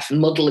Macbeth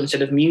Muddle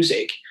instead of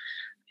music.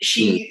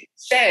 She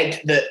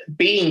said that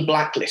being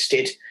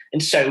blacklisted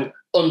and so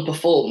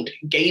unperformed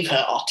gave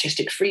her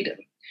artistic freedom,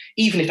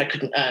 even if I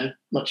couldn't earn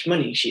much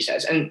money, she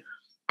says. And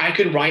I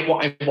could write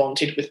what I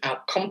wanted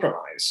without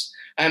compromise.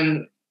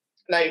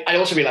 I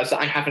also realised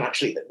that I haven't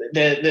actually.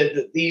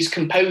 These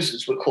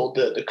composers were called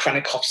the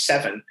Khrennikov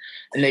Seven,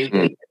 and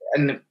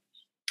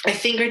I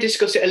think I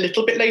discuss it a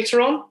little bit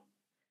later on.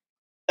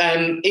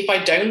 If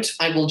I don't,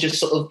 I will just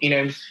sort of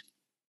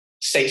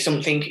say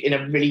something in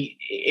a really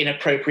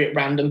inappropriate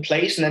random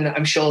place, and then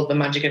I'm sure the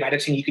magic of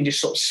editing, you can just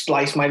sort of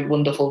splice my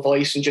wonderful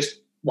voice and just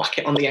whack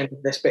it on the end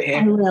of this bit here.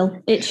 I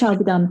will. It shall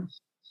be done.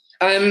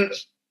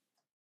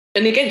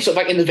 And again, sort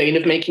of like in the vein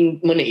of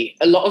making money,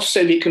 a lot of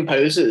Soviet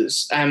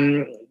composers,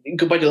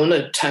 Goodbye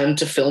Donna turned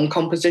to film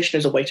composition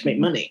as a way to make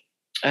money.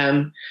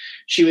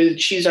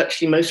 She's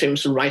actually most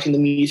famous for writing the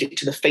music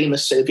to the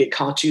famous Soviet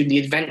cartoon, The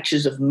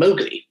Adventures of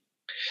Mowgli.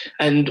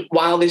 And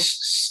while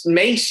this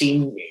may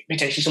seem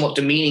potentially somewhat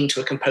demeaning to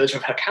a composer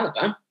of her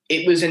caliber,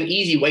 it was an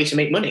easy way to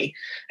make money.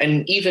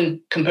 And even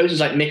composers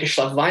like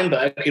Mikoslav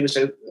Weinberg, who was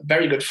a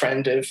very good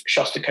friend of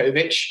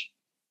Shostakovich,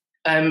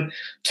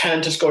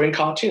 turned to scoring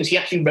cartoons. He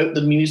actually wrote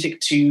the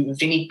music to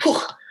Winnie Pooh,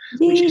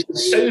 which is the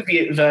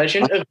Soviet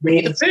version of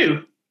Winnie the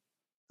Pooh.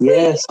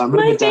 Yes, I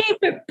remember My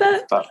favourite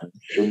book. that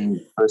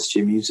in first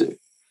year music.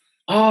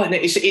 Oh, and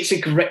it's a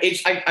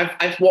great.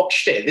 I've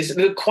watched it.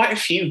 There are quite a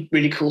few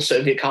really cool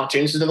Soviet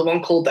cartoons. There's another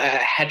one called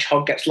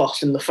Hedgehog Gets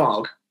Lost in the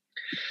Fog,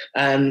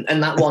 and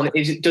that one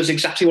does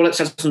exactly what it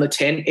says on the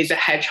tin. It's a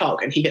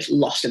hedgehog and he gets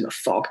lost in the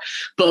fog.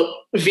 But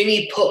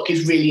Winnie Pooh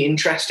is really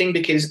interesting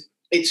because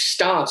it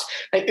starts.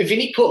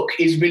 Winnie Pooh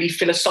is really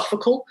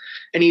philosophical,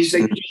 and he's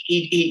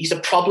a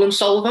problem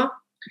solver.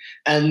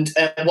 And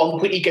at one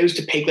point, he goes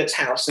to Piglet's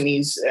house, and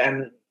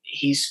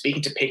he's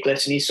speaking to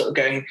Piglet, and he's sort of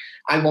going,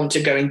 "I want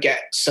to go and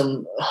get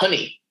some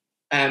honey,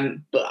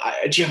 but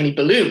do you have any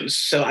balloons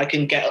so I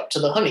can get up to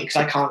the honey because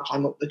I can't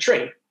climb up the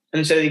tree?"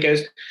 And so he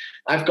goes,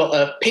 "I've got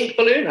a pink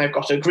balloon, I've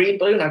got a green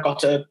balloon, I've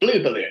got a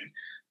blue balloon."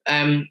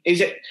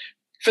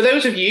 For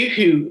those of you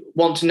who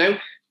want to know,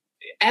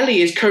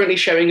 Ellie is currently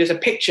showing us a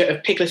picture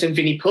of Piglet and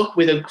Winnie Pooh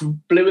with a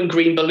blue and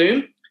green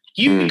balloon.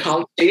 You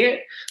can't see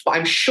it, but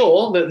I'm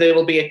sure that there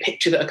will be a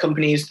picture that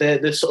accompanies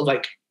the sort of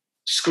like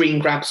screen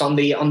grabs on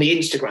the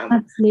Instagram.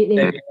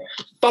 Absolutely.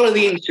 Follow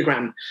the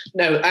Instagram.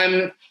 No,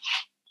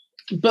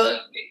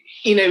 but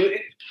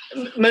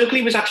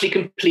Mowgli was actually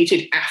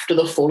completed after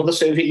the fall of the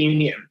Soviet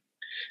Union.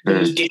 It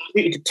was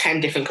distributed to 10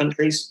 different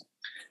countries.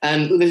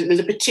 There's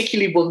a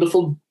particularly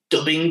wonderful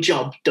dubbing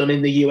job done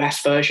in the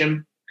US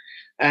version.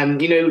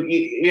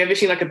 You ever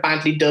seen like a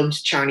badly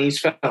dubbed Chinese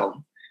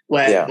film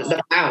where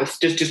the mouth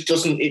just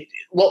doesn't,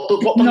 what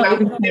the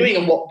mouth is doing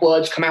and what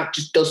words come out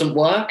just doesn't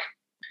work?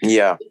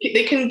 Yeah.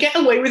 They can get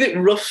away with it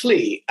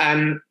roughly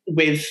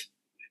with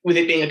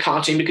it being a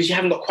cartoon because you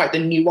haven't got quite the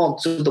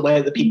nuance of the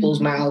way that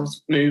people's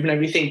mouths move and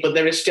everything, but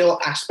there are still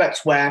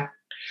aspects where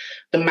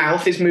the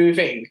mouth is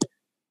moving,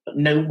 but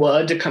no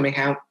words are coming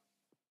out.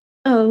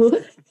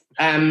 Oh.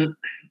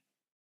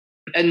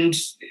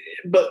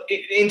 But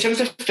in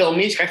terms of film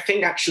music, I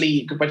think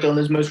actually Goodbye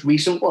Dillon's most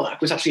recent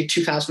work was actually a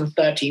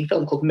 2013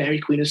 film called Mary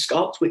Queen of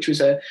Scots, which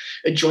was a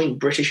joint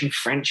British and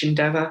French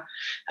endeavour.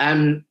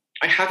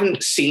 I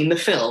haven't seen the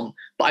film,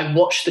 but I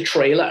watched the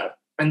trailer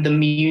and the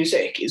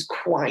music is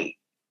quite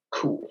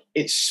cool.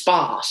 It's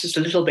sparse. It's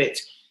a little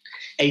bit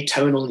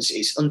atonal.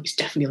 It's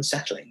definitely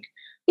unsettling.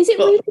 Is it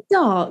really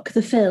dark,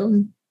 the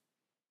film?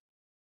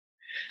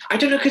 I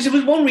don't know, because there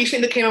was one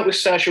recently that came out with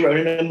Saoirse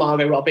Ronan and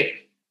Margot Robbie.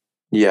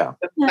 Yeah.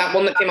 That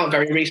one that came out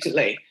very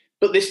recently.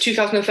 But this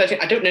 2013,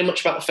 I don't know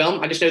much about the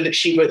film. I just know that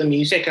she wrote the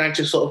music, and I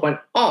just sort of went,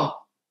 "Oh,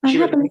 she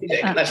wrote the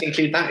music. Let's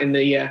include that in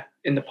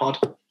the pod."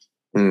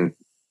 Mm.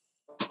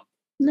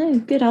 No,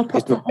 good. I'll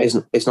pop that.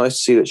 It's nice to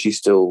see that she's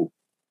still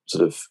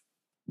sort of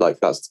like,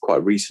 that's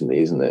quite recently,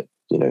 isn't it?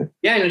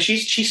 Yeah, no,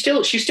 she's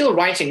still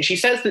writing. She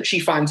says that she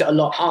finds it a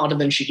lot harder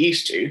than she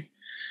used to,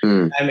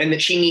 and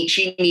that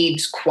she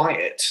needs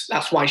quiet.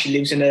 That's why she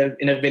lives in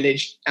a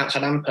village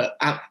outside Hamburg.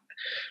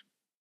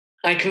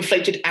 I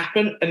conflated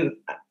Appen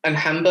and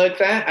Hamburg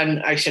there,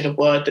 and I said a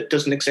word that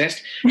doesn't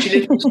exist. She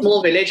lives in a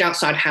small village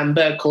outside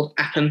Hamburg called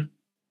Appen.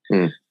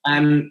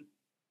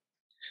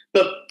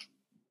 But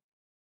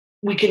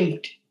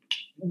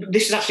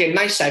this is actually a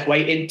nice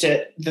segue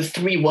into the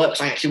 3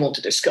 works I actually want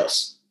to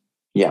discuss.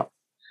 Yeah.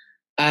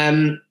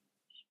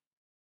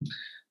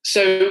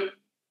 So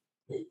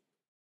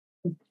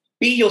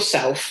be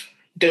yourself.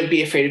 Don't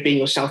be afraid of being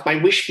yourself. My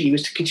wish for you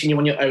is to continue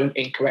on your own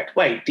incorrect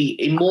way.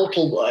 The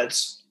immortal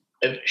words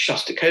of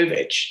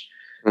Shostakovich.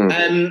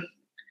 As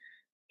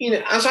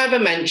I've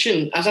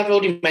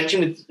already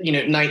mentioned with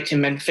Night in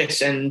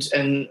Memphis and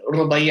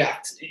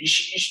Rubaiyat,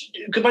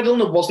 Goodbye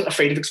Dillon wasn't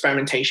afraid of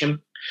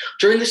experimentation.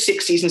 During the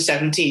 60s and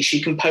 70s, she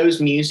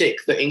composed music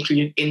that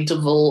included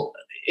intervallic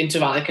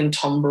and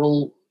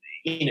timbral,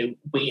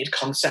 weird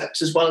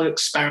concepts, as well as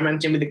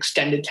experimenting with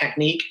extended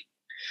technique,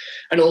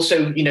 and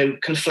also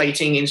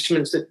conflating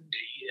instruments that.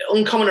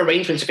 Uncommon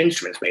arrangements of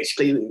instruments,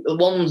 basically. The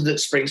ones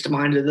that springs to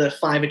mind are the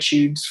 5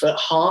 etudes for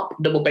harp,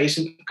 double bass,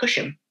 and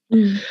percussion.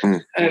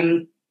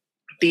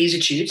 These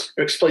etudes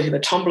are exploiting the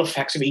timbral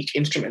effects of each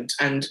instrument,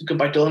 and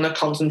Goodbye Dillon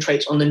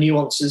concentrates on the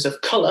nuances of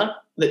colour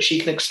that she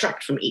can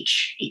extract from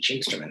each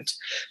instrument.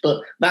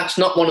 But that's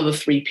not one of the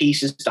 3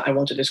 pieces that I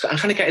want to discuss. I'm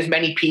trying to get as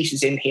many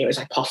pieces in here as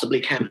I possibly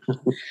can.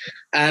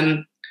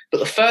 But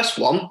the first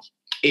one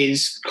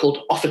is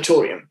called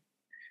Offertorium,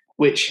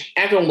 which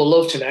everyone will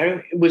love to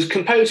know. It was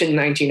composed in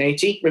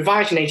 1980,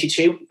 revised in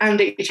 82 and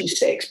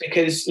 86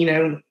 because,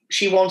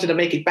 she wanted to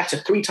make it better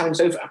 3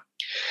 times over.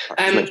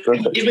 It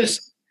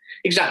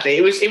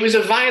was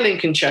a violin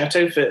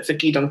concerto for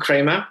Guidon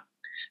Kremer.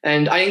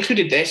 And I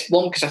included this,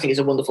 one, because I think it's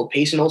a wonderful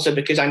piece, and also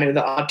because I know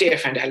that our dear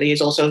friend Ellie is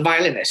also a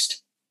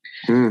violinist.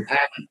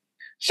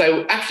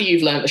 So after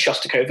you've learned the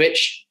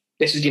Shostakovich,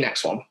 this is your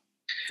next one.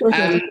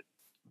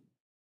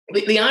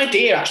 The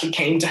idea actually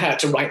came to her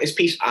to write this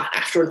piece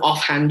after an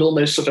offhand,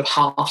 almost sort of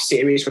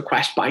half-serious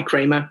request by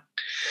Kramer.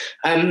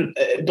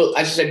 But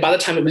as I said, by the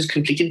time it was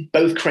completed,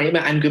 both Kramer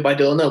and Goodbye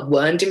Dillon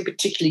weren't in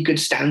particularly good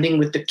standing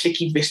with the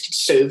clicky-wristed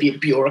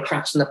Soviet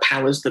bureaucrats and the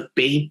powers that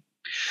be.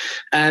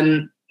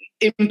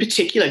 in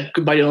particular,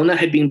 Goodbye Leona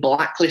had been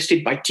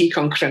blacklisted by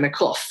Tikhon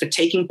Krennikov for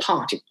taking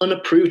part in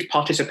unapproved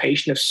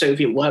participation of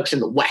Soviet works in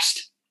the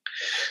West.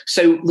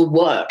 So the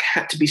work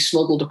had to be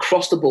smuggled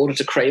across the border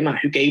to Kramer,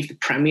 who gave the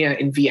premiere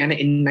in Vienna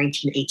in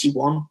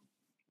 1981.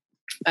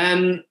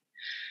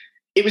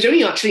 It was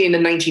only actually in the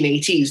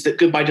 1980s that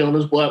Goodbye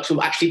Leona's works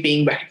were actually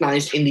being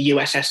recognized in the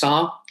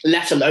USSR,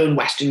 let alone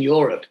Western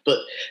Europe. But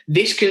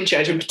this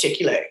concerto in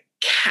particular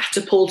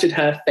catapulted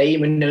her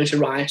fame and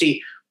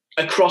notoriety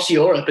across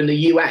Europe and the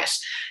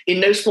US, in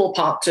no small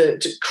part to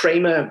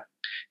Kramer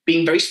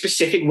being very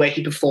specific where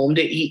he performed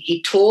it.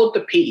 He toured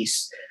the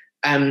piece,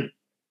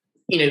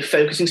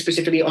 focusing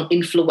specifically on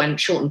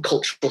influential and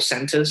cultural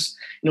centers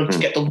in order to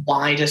get the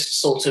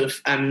widest sort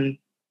of,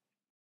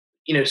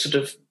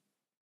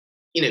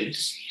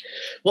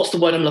 what's the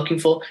word I'm looking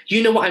for?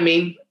 You know what I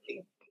mean?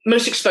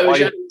 Most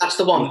exposure, that's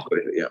the one.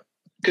 Yeah.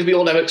 Because we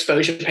all know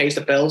exposure pays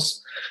the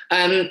bills.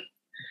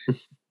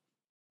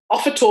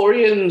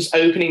 Offertorium's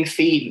opening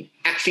theme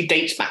actually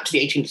dates back to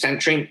the 18th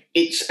century.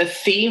 It's a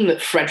theme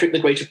that Frederick the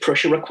Great of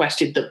Prussia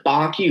requested that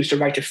Bach use to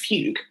write a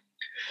fugue.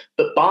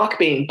 But Bach,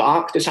 being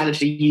Bach, decided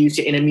to use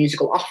it in a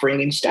musical offering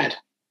instead.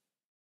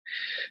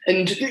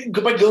 And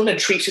Goodbye Leona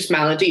treats this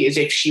melody as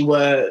if she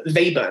were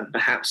Webern,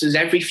 perhaps, as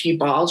every few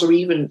bars or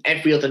even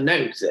every other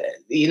note,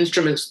 the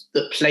instruments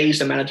that plays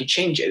the melody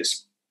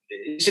changes.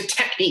 It's a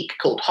technique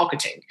called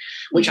hocketing,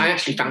 which I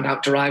actually found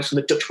out derives from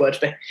the Dutch word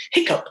for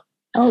hiccup.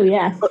 Oh,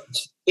 yeah. But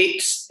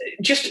it's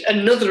just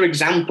another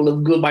example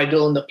of Goodbye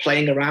Leona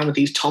playing around with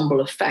these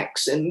tombal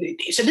effects, and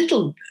it's a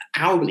little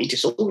hourly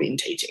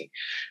disorientating.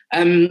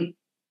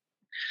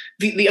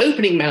 The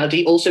opening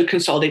melody also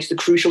consolidates the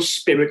crucial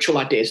spiritual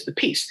ideas of the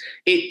piece.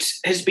 It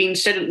has been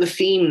said that the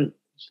theme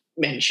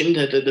mentioned,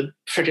 the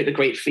Frederick the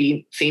Great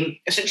theme,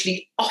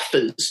 essentially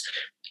offers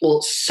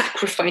or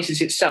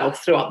sacrifices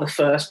itself throughout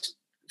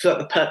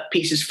the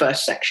piece's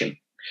first section.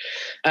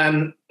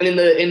 And in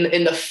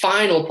the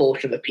final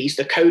portion of the piece,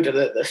 the coda,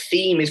 the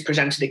theme is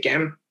presented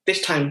again,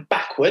 this time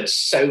backwards,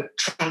 so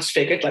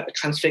transfigured, like the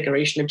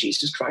transfiguration of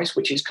Jesus Christ,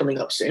 which is coming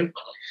up soon.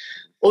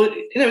 Or,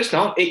 it's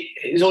not.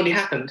 It's already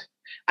happened.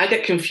 I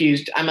get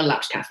confused. I'm a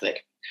lapsed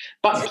Catholic.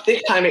 But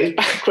this time it is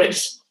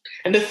backwards,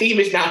 and the theme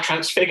is now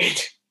transfigured.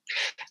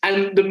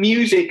 And the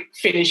music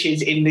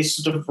finishes in this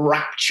sort of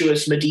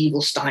rapturous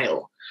medieval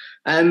style.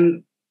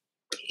 The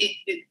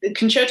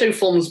concerto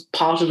forms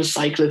part of a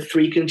cycle of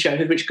 3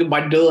 concertos, which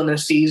Goodbye Leona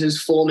sees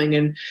as forming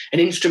an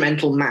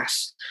instrumental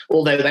mass,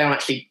 although they are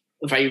actually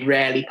very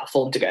rarely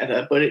performed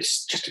together. But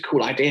it's just a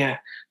cool idea.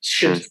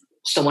 Should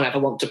someone ever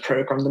want to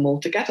program them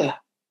all together?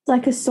 It's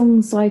like a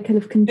song cycle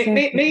of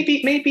concertos.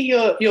 Maybe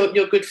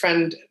your good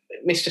friend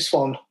Mr.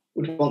 Swan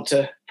would want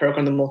to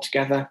program them all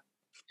together.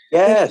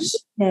 Yes.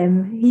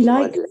 He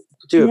likes.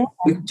 We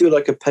could do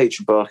like a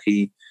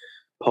patriarchy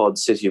pod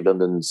City of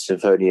London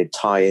Symphonia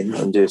tie-in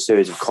and do a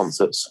series of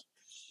concerts.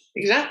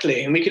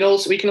 Exactly, and we can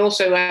also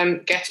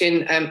get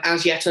in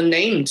as yet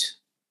unnamed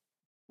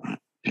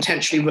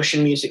potentially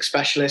Russian music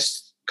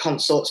specialist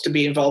consorts to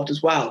be involved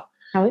as well.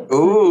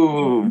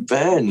 Oh,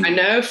 Ben! I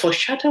know,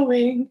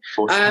 foreshadowing.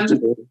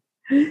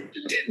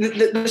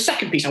 The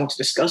second piece I want to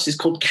discuss is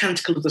called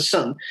Canticle of the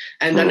Sun,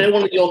 and I know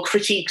one of your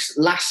critiques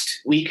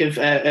last week of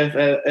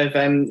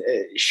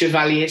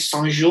Chevalier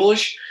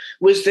Saint-Georges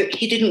was that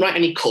he didn't write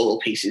any choral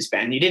pieces,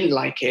 Ben. You didn't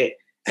like it,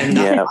 and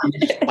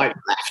that's quite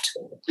left.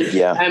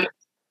 Yeah.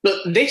 But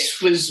this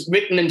was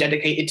written and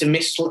dedicated to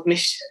Mstislav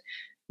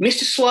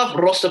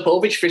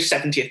Rostropovich for his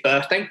 70th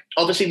birthday,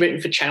 obviously written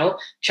for cello.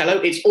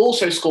 It's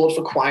also scored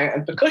for choir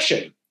and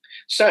percussion.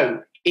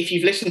 So, if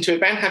you've listened to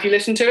it, Ben, have you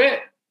listened to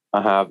it?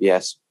 I have,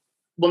 yes.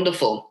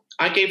 Wonderful.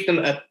 I gave them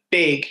a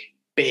big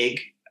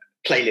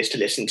playlist to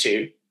listen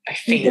to, I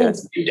think,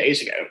 2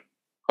 days ago.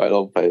 Quite a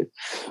long playlist.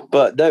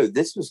 But no,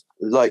 this was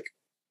like,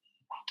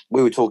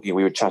 we were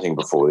chatting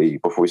before we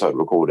started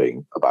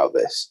recording about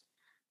this.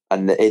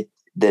 And I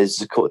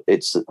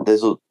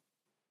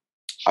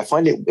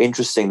find it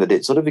interesting that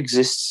it sort of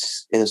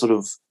exists in a sort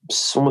of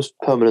almost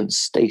permanent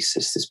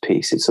stasis, this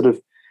piece. It's sort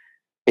of,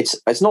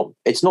 it's not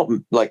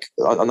like,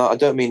 I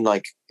don't mean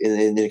like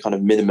in a kind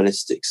of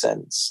minimalistic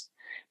sense,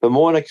 but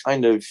more in a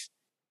kind of,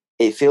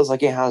 it feels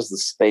like it has the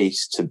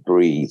space to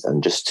breathe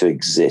and just to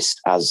exist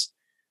as,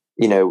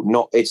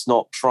 it's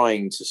not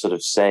trying to sort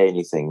of say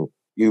anything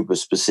uber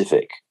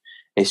specific.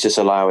 It's just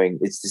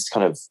it's this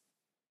kind of,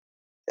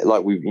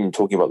 like we've been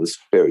talking about the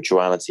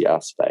spirituality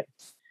aspect.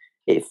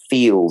 It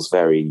feels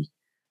very,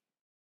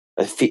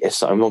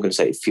 I'm not going to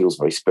say it feels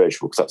very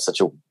spiritual because that's such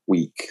a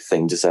weak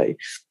thing to say,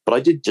 but I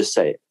did just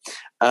say it.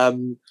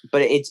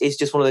 But it's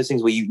just one of those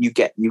things where you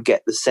get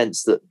the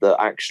sense that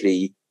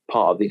actually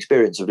part of the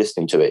experience of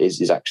listening to it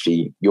is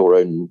actually your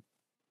own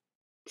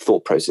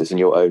thought process, and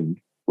your own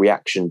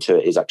reaction to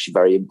it is actually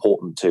very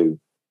important to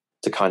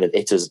kind of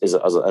it as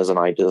an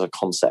idea, as a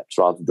concept,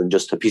 rather than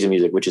just a piece of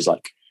music which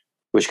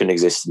can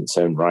exist in its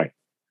own right.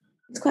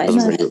 It's quite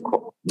nice.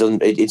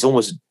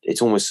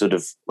 It's almost sort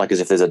of like as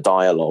if there's a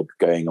dialogue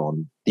going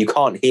on. You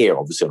can't hear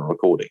obviously on a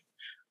recording,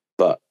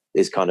 but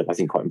it's kind of, I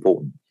think, quite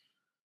important.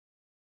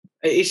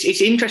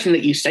 It's interesting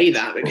that you say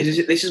that, because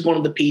this is one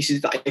of the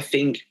pieces that I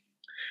think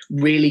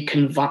really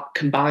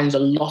combines a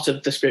lot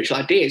of the spiritual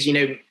ideas.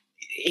 It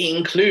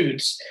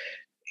includes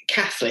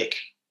Catholic,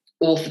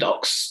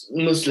 Orthodox,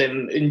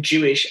 Muslim, and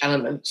Jewish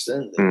elements,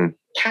 and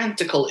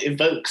canticle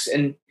evokes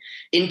an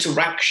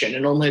interaction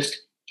and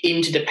almost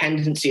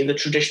interdependency of the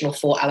traditional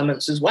four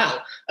elements as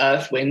well: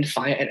 earth, wind,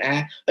 fire, and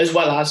air, as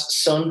well as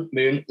sun,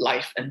 moon,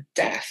 life, and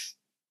death.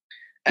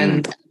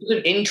 And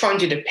in trying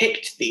to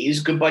depict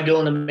these, Goodbye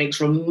Dorna makes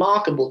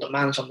remarkable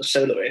demands on the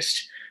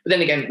soloist. But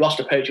then again,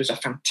 Rostropovich was a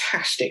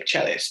fantastic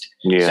cellist.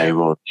 Yeah, so he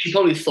was. She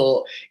probably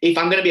thought, if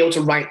I'm going to be able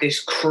to write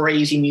this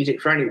crazy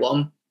music for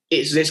anyone,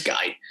 it's this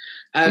guy.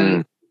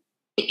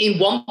 In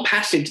one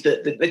passage,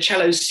 the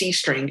cello's C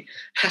string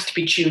has to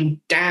be tuned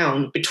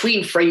down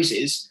between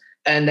phrases,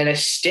 and then a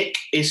stick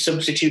is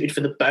substituted for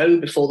the bow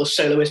before the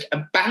soloist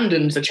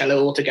abandons the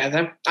cello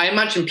altogether. I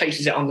imagine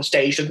places it on the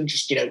stage, doesn't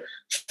just,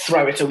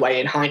 throw it away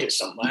and hide it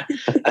somewhere.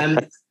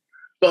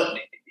 But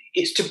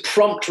it's to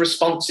prompt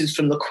responses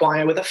from the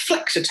choir with a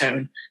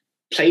flexitone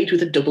played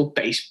with a double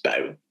bass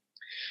bow.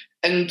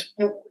 And,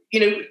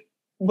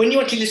 when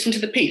you actually listen to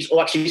the piece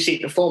or actually see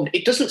it performed,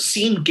 it doesn't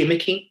seem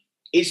gimmicky.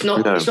 It's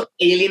not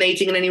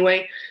alienating in any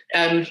way.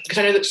 Because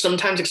I know that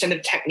sometimes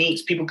extended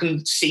techniques, people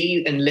can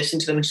see and listen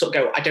to them and sort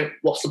of go,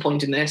 what's the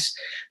point in this?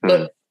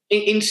 But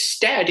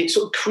instead, it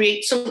sort of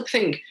creates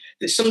something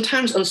that's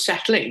sometimes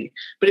unsettling,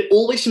 but it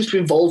always seems to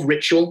involve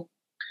ritual.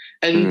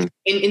 And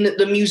in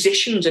the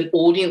musicians and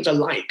audience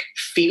alike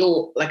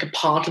feel like a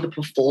part of the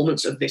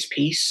performance of this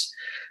piece.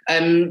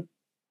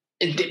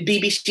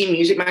 BBC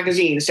Music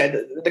Magazine said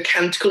that the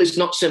canticle is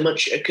not so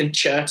much a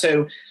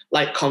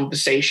concerto-like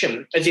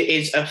conversation as it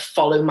is a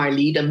follow my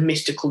leader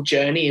mystical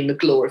journey in the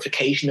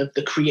glorification of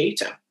the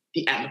creator,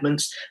 the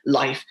elements,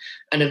 life,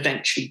 and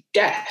eventually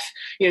death.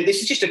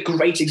 This is just a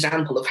great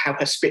example of how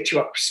her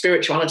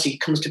spirituality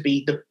comes to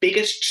be the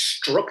biggest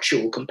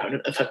structural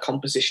component of her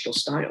compositional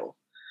style.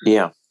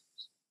 Yeah.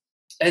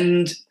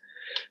 And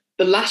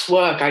the last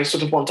work I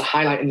sort of want to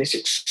highlight in this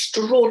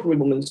extraordinary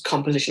woman's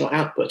compositional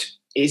output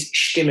is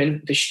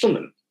Stimmen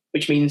verstummen,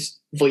 which means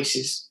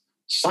voices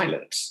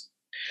silence.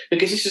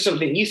 Because this is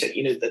something you said,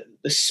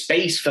 the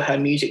space for her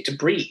music to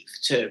breathe,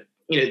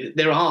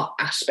 there are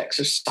aspects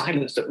of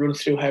silence that run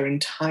through her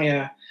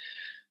entire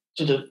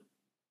sort of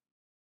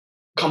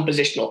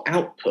compositional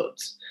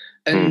output.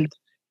 And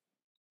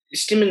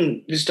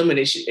Stimmen verstummen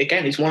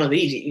is one of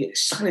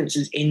these. Silence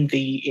is in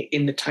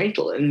the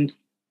title. And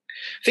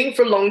I think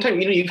for a long time,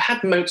 you've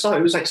had Mozart,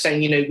 it was like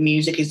saying,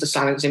 music is the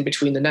silence in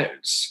between the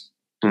notes.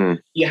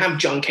 You have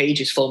John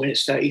Cage's 4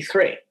 minutes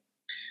 33,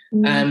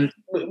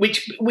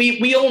 which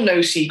we all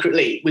know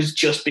secretly was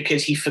just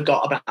because he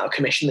forgot about a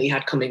commission that he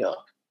had coming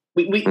up.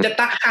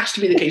 That has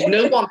to be the case.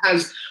 No one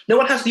has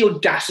the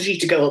audacity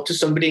to go up to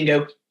somebody and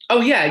go,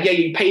 oh yeah,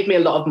 you paid me a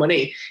lot of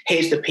money.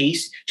 Here's the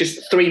piece,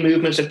 just 3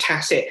 movements of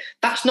tacit.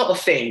 That's not a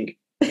thing.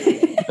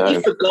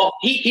 No.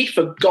 He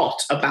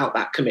forgot about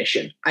that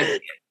commission.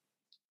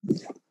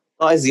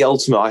 That is the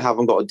ultimate. I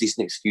haven't got a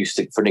decent excuse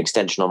for an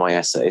extension on my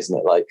essay, isn't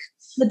it? Like,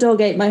 the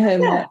dog ate my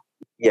homework.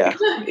 Yeah,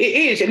 it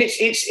is, and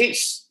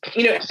it's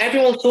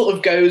everyone sort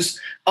of goes,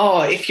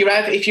 oh, if you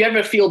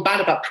ever feel bad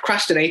about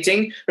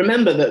procrastinating,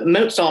 remember that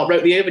Mozart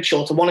wrote the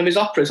overture to one of his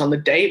operas on the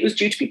day it was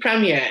due to be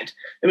premiered.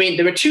 I mean,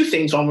 there are 2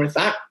 things wrong with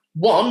that.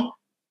 One,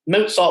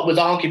 Mozart was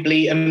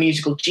arguably a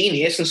musical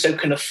genius and so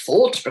can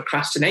afford to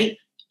procrastinate.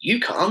 You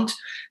can't.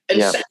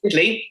 And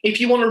secondly,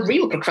 if you want a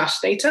real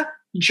procrastinator,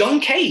 John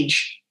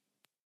Cage.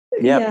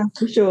 Yeah,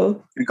 for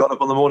sure. We got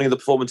up on the morning of the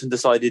performance and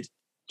decided,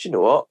 do you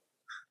know what?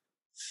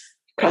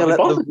 I'll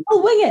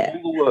wing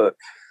it. Work.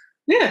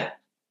 Yeah.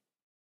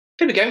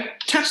 There we go.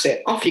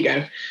 Tacit. Off you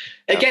go.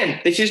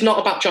 Again, this is not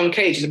about John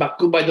Cage. It's about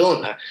Goodbye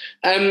Dorna.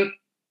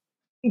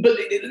 But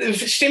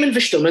Stimmen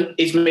verstummen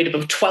is made up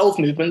of 12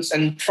 movements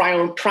and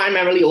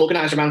primarily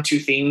organised around 2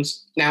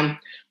 themes. Now,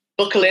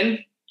 buckle in,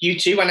 you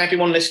two and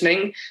everyone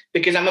listening,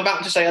 because I'm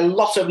about to say a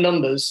lot of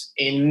numbers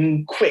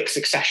in quick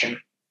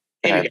succession.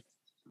 Here we go.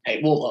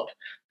 Okay, warm up.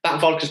 That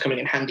vodka's coming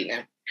in handy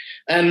now.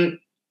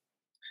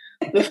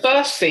 The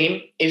first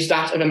theme is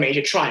that of a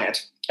major triad,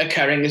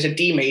 occurring as a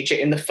D major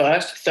in the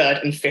 1st,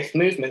 3rd, and 5th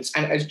movements,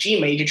 and as G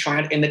major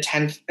triad in the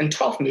 10th and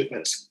 12th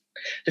movements.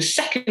 The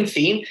second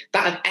theme,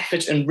 that of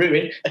effort and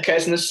ruin,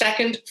 occurs in the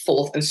 2nd,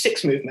 4th, and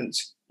 6th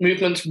movements.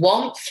 Movements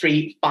 1,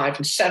 3, 5,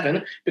 and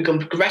 7 become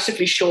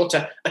progressively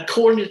shorter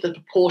according to the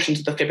proportions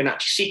of the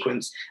Fibonacci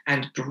sequence,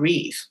 and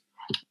breathe.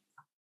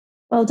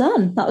 Well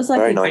done. That was like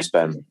very nice,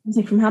 Ben.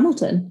 Something from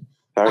Hamilton.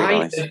 Very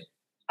nice.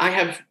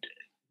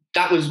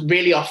 That was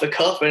really off the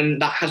cuff,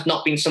 and that has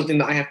not been something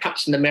that I have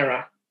practiced in the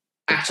mirror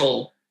at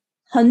all.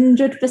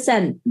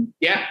 100%.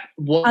 Yeah.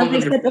 100%.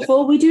 As I said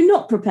before, we do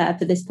not prepare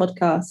for this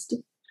podcast.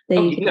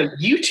 No,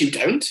 you two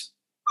don't.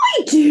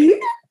 I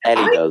do.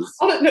 Ellie does.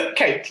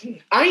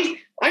 Okay. I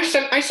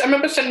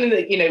remember sending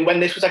that, when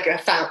this was like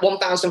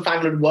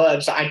 1,500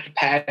 words that I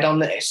prepared on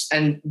this,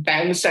 and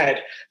Ben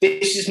said,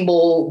 this is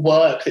more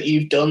work that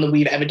you've done than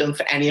we've ever done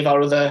for any of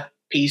our other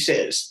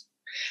pieces.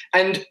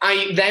 And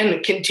I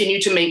then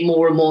continued to make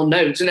more and more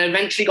notes, and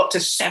eventually got to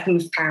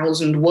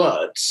 7,000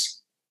 words.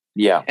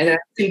 Yeah. And I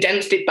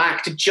condensed it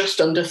back to just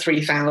under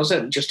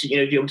 3,000, just to be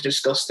able to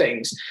discuss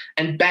things.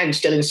 And Ben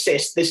still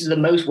insists this is the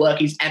most work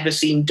he's ever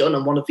seen done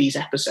on one of these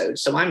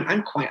episodes. So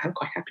I'm quite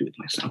happy with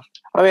myself.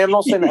 I mean, I'm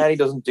not saying that Ellie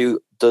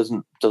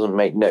doesn't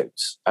make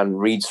notes and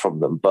reads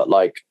from them, but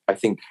like I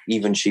think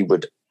even she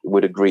would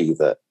agree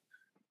that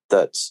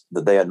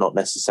they are not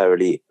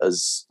necessarily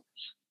as.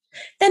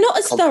 They're not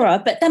as thorough,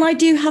 but then I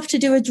do have to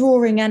do a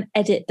drawing and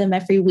edit them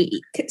every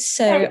week.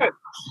 So,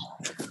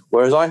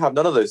 whereas I have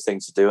none of those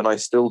things to do, and I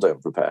still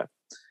don't prepare.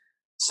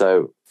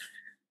 So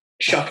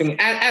shocking.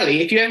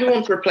 Ellie, if you ever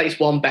want to replace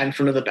one Ben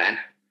for another Ben,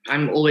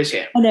 I'm always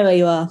here. I know where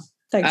you are.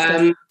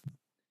 Thanks.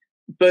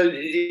 But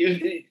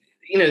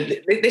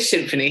this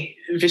symphony,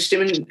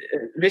 Vistimmen,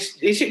 is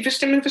it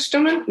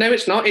Vistimmen? No,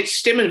 it's not. It's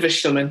Stimmen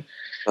Vistimmen.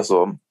 That's the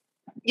one.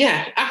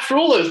 Yeah, after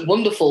all those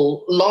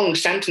wonderful long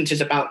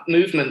sentences about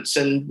movements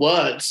and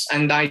words,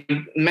 and I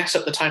mess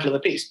up the title of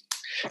the piece.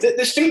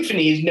 The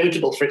symphony is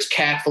notable for its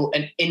careful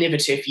and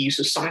innovative use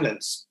of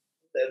silence.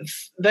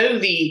 Though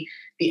the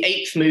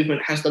eighth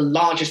movement has the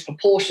largest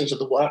proportions of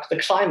the work, the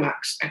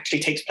climax actually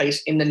takes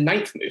place in the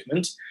ninth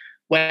movement,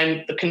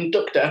 when the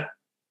conductor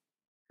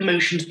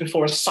motions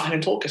before a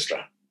silent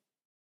orchestra.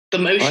 The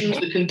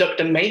motions the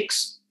conductor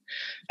makes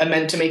are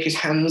meant to make his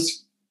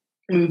hands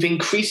move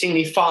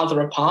increasingly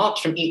farther apart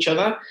from each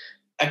other.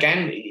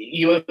 Again,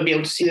 you won't be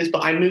able to see this,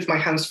 but I move my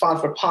hands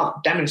farther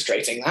apart,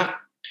 demonstrating that.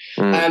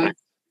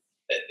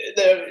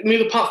 They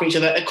move apart from each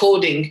other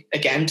according,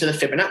 again, to the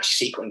Fibonacci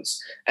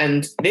sequence.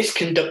 And this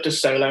conductor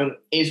solo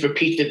is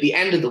repeated at the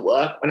end of the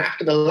work, when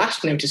after the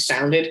last note is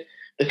sounded,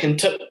 the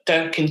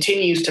conductor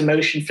continues to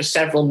motion for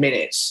several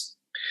minutes,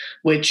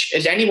 which,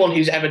 as anyone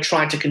who's ever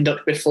tried to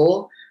conduct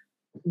before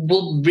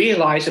will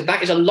realize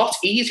that is a lot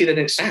easier than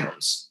it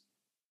sounds.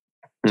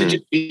 To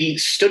just be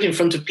stood in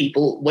front of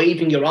people,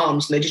 waving your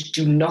arms, and they just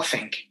do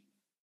nothing.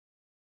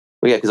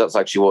 Well, yeah, because that's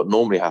actually what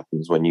normally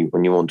happens when you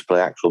want to play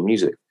actual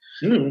music.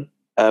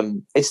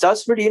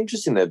 That's really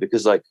interesting though,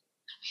 because like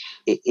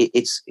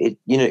it's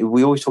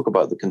we always talk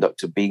about the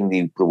conductor being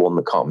the one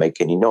that can't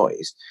make any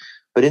noise,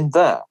 but in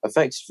that,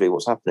 effectively,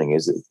 what's happening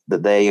is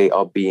that they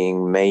are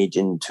being made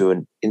into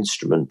an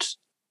instrument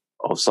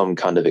of some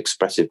kind of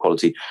expressive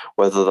quality,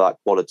 whether that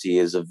quality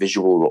is a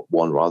visual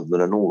one rather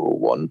than an oral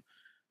one.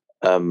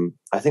 I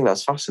think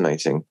that's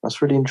fascinating.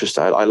 That's really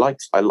interesting. I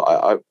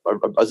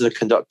as a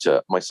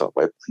conductor myself,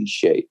 I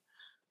appreciate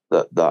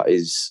that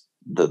is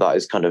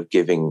kind of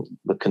giving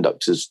the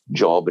conductor's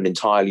job an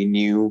entirely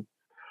new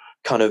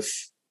kind of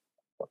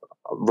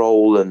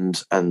role and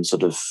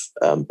sort of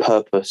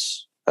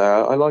purpose.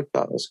 I like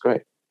that. That's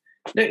great.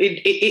 No,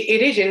 it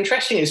is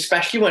interesting,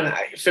 especially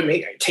for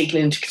me, taking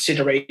into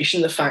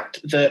consideration the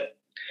fact that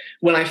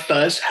when I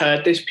first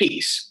heard this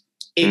piece,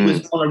 it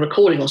was on a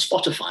recording on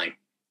Spotify.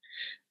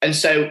 And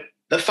so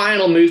the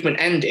final movement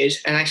ended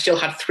and I still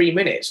had 3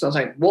 minutes. And I was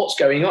like, what's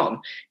going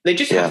on? They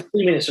just have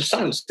 3 minutes of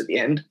silence at the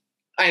end.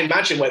 I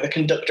imagine where the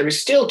conductor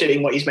is still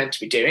doing what he's meant to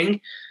be doing.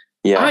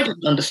 Yeah. I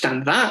didn't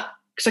understand that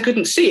because I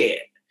couldn't see it.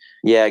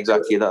 Yeah,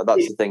 exactly.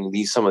 That's the thing.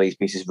 Some of these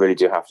pieces really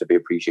do have to be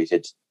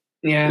appreciated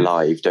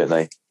live, don't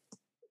they?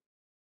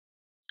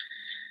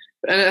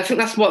 And I think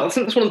that's one of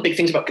the big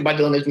things about Goodbye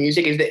Dylan's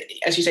music is that,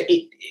 as you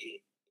say,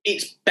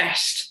 it's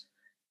best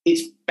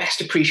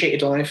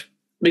appreciated live.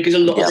 Because a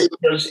lot of it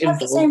does involve.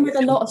 That's the same with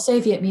a lot of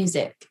Soviet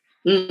music.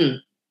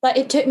 Like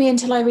it took me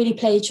until I really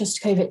played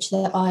Shostakovich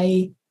that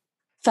I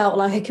felt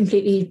like I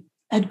completely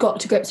had got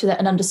to grips with it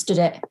and understood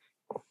it.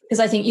 Because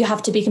I think you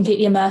have to be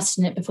completely immersed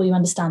in it before you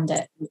understand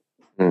it.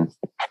 I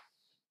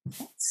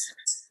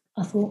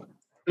thought.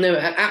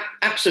 No,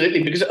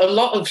 absolutely. Because a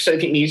lot of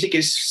Soviet music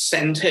is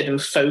centered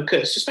and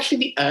focused, especially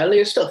the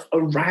earlier stuff,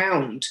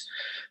 around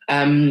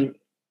the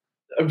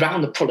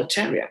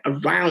proletariat,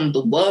 around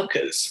the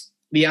workers.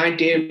 The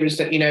idea is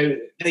that,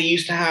 there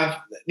used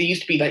to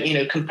be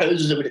like,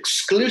 composers that would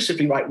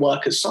exclusively write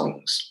workers'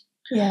 songs.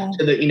 Yeah.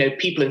 So that,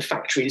 people in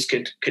factories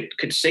could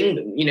sing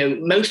them.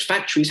 Most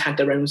factories had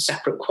their own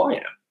separate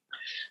choir.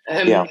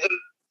 And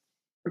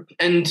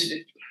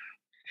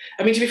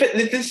I mean, to be fair,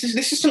 this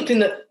is something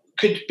that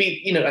could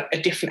be,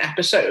 a different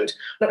episode.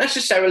 Not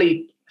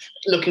necessarily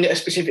looking at a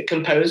specific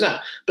composer,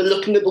 but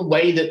looking at the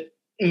way that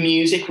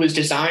music was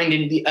designed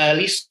in the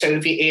early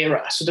Soviet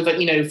era, sort of,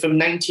 from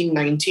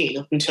 1919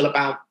 up until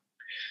about,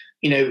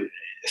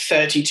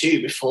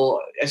 32,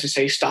 before, as I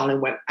say, Stalin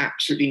went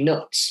absolutely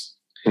nuts.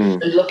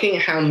 And looking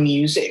at how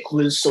music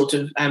was sort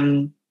of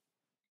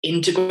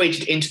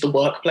integrated into the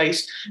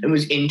workplace and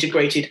was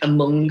integrated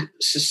among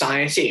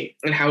society,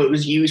 and how it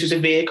was used as a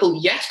vehicle,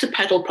 yes, to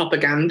peddle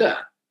propaganda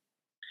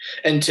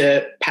and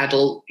to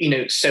peddle,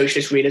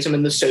 socialist realism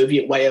and the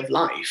Soviet way of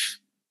life,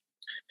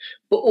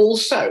 but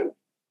also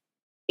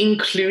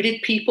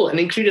included people and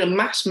included a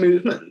mass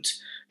movement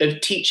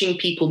of teaching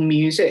people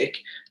music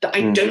that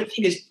I don't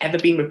think has ever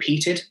been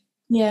repeated.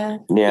 Yeah.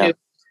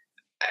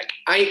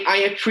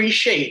 I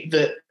appreciate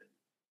that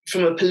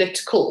from a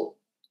political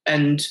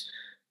and,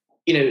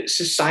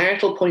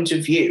 societal point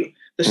of view,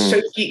 The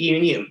Soviet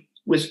Union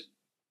was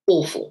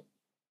awful.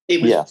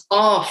 It was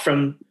far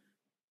from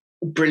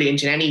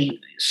brilliant in any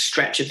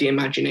stretch of the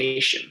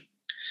imagination.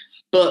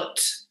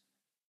 But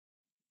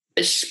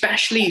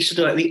especially sort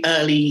of like the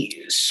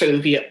early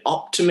Soviet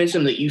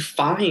optimism that you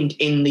find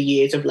in the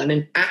years of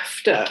Lenin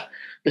after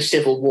the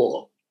Civil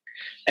War,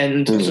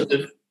 and sort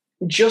of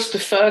just the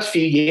first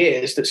few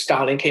years that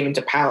Stalin came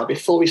into power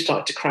before he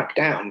started to crack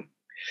down,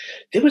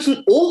 there was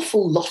an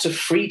awful lot of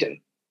freedom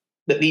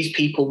that these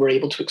people were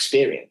able to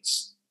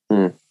experience.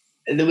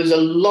 And there was a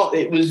lot,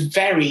 it was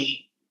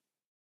very,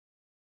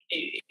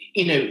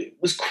 it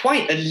was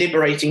quite a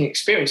liberating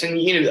experience. And,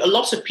 a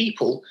lot of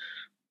people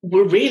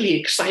were really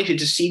excited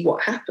to see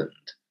what happened.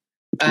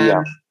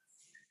 And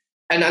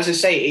as I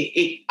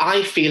say,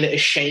 I feel it a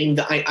shame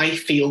that I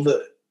feel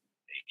that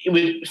it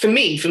would, for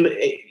me, from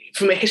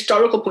a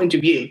historical point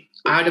of view,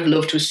 I'd have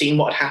loved to have seen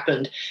what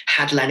happened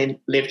had Lenin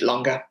lived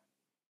longer.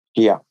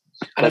 Yeah,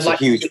 and that's a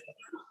huge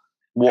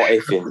what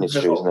if in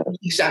history, isn't it?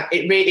 Exactly,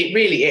 it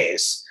really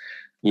is.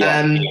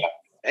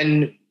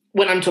 And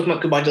when I'm talking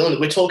about Goodbye to London,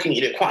 we're talking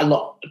quite a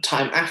lot of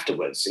time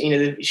afterwards.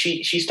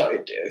 She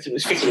started. It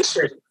was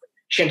 53.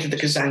 She entered the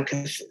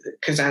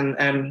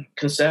Kazan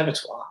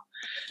Conservatoire.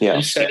 Yeah,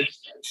 and so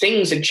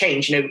things had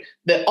changed.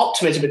 The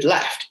optimism had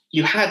left.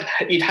 You'd had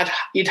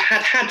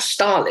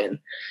Stalin,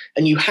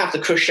 and you have the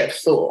Khrushchev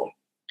thaw,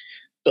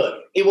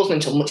 but it wasn't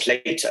until much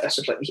later, sort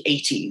of like the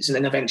 80s, and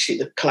then eventually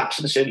the collapse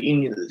of the Soviet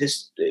Union, that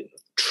this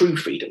true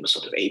freedom was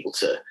sort of able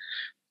to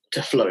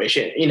flourish.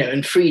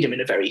 And freedom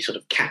in a very sort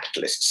of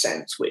capitalist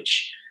sense,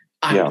 which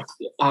I would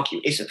argue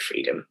isn't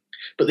freedom.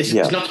 But this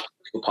is not a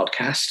political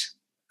podcast.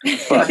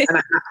 But,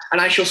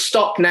 and I shall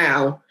stop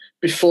now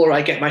before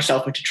I get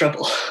myself into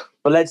trouble.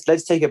 But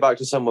let's take it back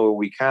to somewhere where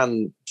we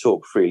can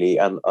talk freely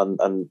and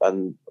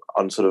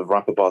sort of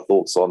wrap up our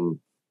thoughts on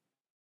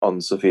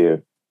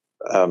Sophia.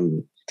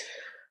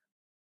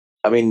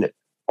 I mean,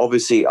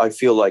 obviously, I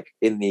feel like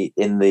in the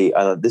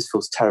this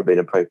feels terribly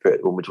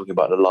inappropriate when we're talking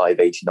about a live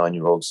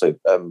 89-year-old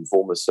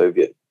former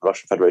Soviet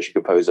Russian Federation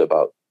composer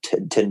about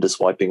Tinder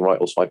swiping right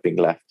or swiping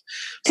left.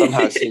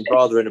 Somehow it seems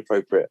rather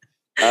inappropriate.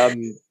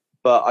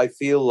 But I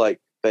feel like,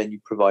 Ben,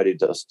 you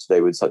provided us today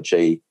with such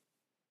a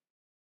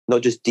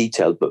not just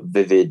detailed but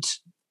vivid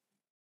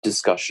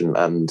discussion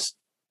and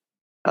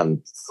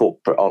thought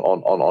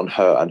on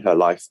her and her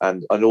life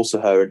and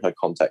also her in her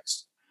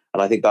context.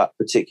 And I think that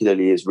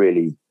particularly is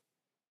really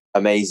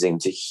amazing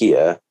to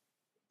hear.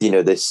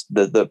 This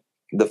the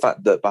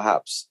fact that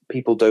perhaps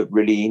people don't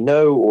really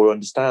know or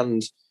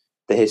understand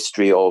the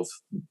history of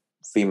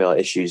female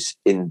issues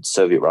in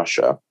Soviet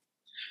Russia.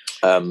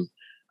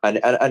 And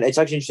it's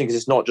actually interesting because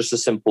it's not just a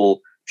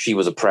simple she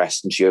was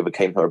oppressed and she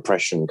overcame her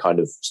oppression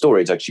kind of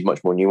story. It's actually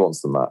much more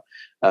nuanced than that.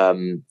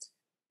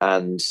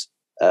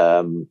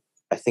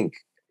 I think,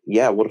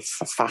 what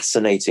a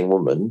fascinating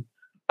woman,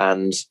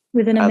 and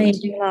with an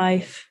amazing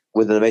life.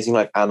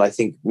 And I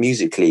think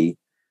musically,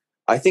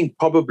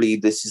 probably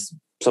this is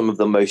some of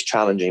the most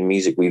challenging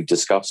music we've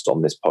discussed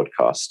on this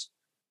podcast.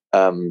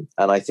 And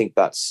I think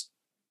that's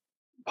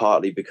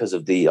partly because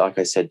of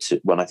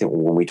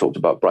when we talked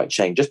about Bright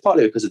Chang, just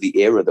partly because of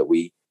the era that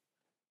we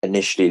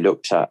initially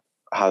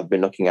have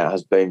been looking at,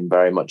 has been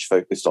very much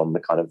focused on the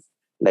kind of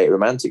late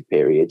romantic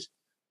period.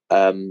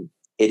 It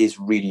is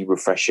really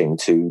refreshing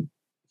to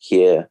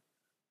hear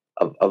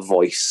a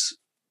voice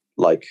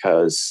like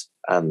hers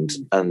and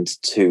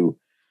to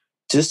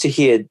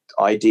hear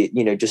idea.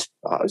 I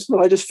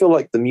just feel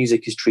like the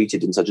music is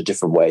treated in such a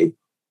different way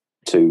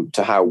to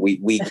how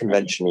we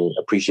conventionally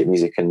appreciate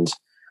music and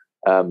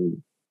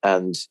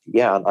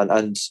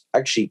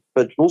actually,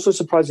 but also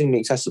surprisingly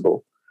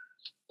accessible.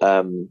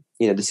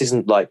 This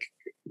isn't like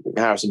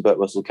Harrison Burt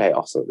Russell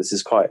chaos. This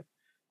is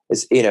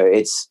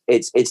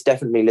it's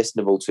definitely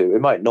listenable to. It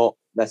might not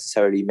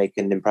necessarily make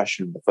an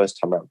impression the first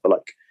time around,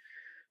 but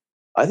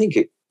I think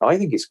it's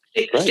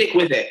great. Stick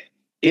with it.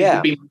 It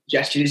would be my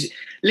suggestion is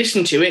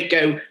listen to it,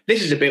 go,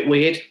 this is a bit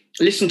weird,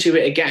 listen to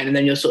it again, and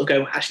then you'll sort of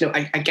go, actually,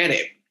 no, I get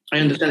it. I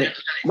understand it.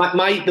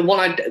 The one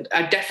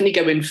I'd definitely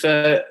go in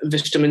for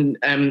Stimmen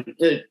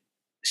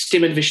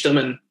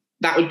Verstummen.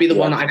 That would be the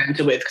one I'd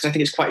enter with, because I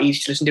think it's quite easy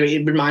to listen to.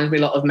 It reminds me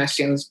a lot of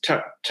Messiaen's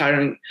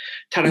Tarantino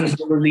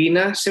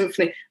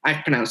Symphony.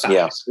 I've pronounced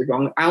that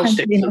wrong. I'll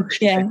stick to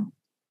it.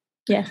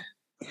 Yeah.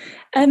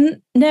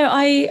 No,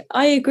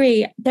 I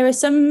agree. There are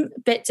some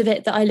bits of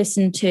it that I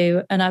listened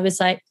to and I was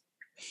like,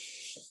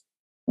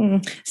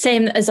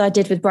 same as I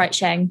did with Bright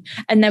Chang.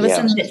 And there were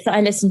some bits that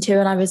I listened to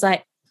and I was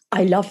like,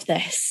 I love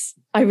this.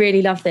 I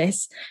really love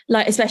this.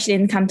 Like, especially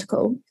in the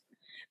canticle.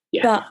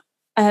 Yeah.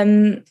 But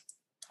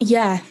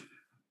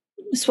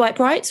swipe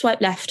right,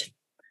 swipe left.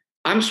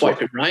 I'm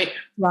swiping right.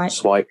 Right.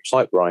 Swipe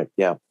right.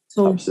 Yeah.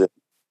 Cool. Absolutely.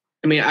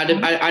 I mean,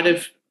 I'd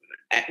have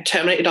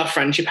terminated our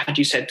friendship had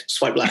you said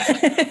swipe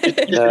left.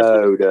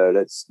 No,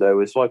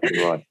 we're swiping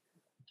right.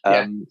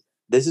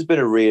 This has been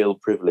a real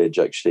privilege,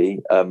 actually,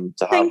 to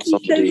have Thank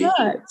somebody. You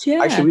so much.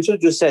 Yeah. Actually, we should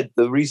have just said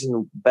the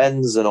reason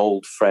Ben's an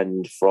old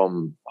friend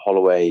from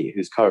Holloway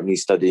who's currently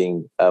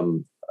studying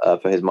for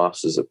his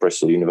master's at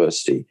Bristol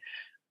University.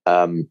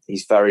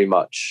 He's very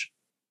much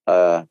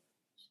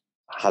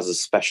has a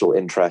special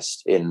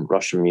interest in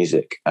Russian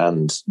music,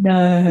 and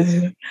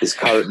is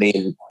currently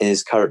in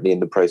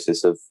the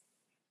process of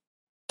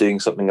doing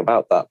something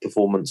about that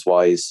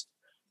performance-wise,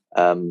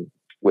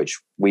 which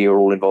we are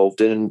all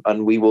involved in,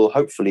 and we will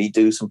hopefully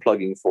do some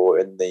plugging for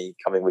in the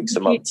coming weeks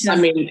and months. I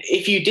mean,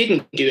 if you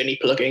didn't do any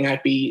plugging,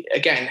 I'd be,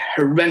 again,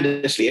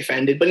 horrendously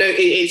offended. But no,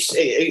 as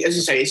I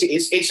say,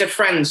 it's a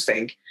friends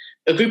thing.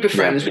 A group of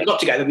friends, we got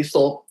together, we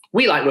thought,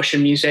 we like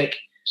Russian music,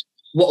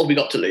 what have we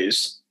got to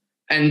lose?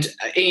 And,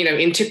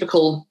 in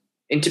typical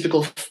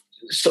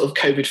sort of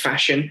COVID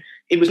fashion,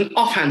 it was an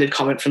offhanded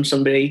comment from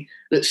somebody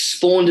that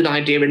spawned an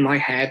idea in my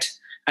head,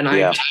 and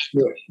I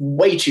went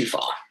way too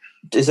far.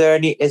 Is there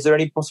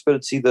any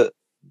possibility that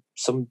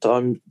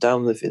sometime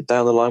down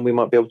the line we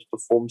might be able to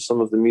perform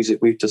some of the music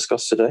we've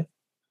discussed today?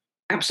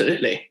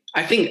 Absolutely.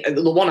 I think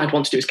the one I'd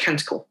want to do is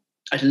Canticle.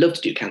 I'd love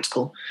to do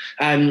Canticle,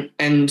 and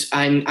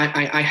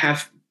I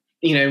have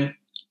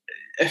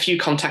a few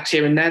contacts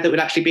here and there that would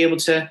actually be able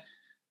to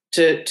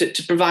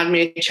provide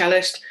me a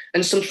cellist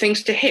and some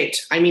things to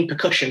hit. I mean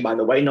percussion, by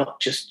the way, not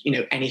just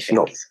anything.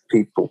 Not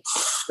people.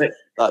 But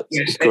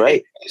that's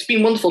great. It's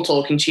been wonderful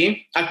talking to you.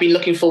 I've been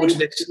looking forward to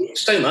this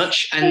so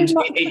much, and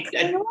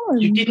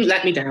you didn't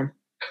let me down.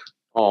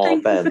 Oh,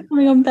 Thank Ben, you for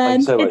coming on,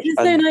 Ben. So it's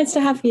so nice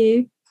to have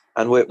you.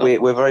 And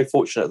we're very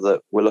fortunate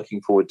that we're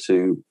looking forward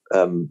to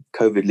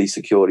COVIDly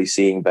securely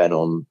seeing Ben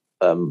on.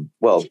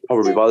 Well,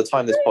 probably by the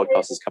time this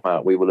podcast has come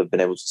out, we will have been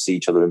able to see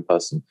each other in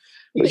person,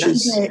 which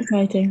is very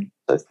exciting.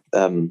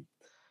 I'm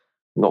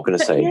not going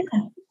to say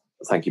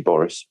thank you,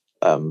 Boris,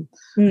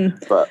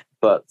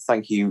 but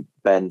thank you,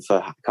 Ben,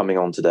 for coming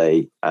on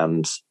today,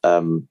 and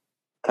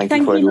thank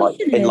you for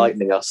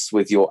enlightening us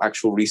with your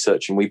actual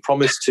research. And we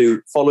promise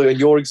to follow in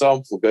your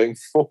example going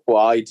forward.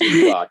 I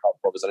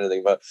can't promise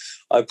anything, but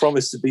I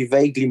promise to be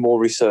vaguely more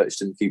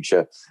researched in the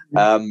future.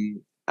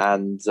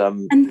 And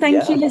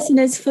thank you,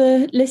 listeners,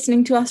 for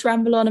listening to us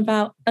ramble on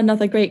about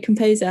another great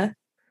composer.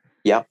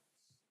 Yeah.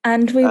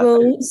 And we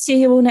will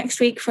see you all next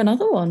week for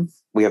another one.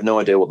 We have no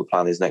idea what the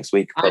plan is next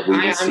week, but we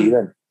will see you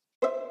then.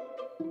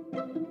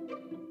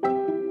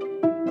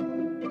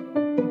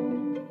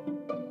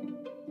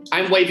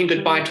 I'm waving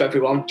goodbye to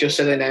everyone, just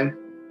so they know.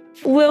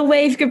 We'll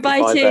wave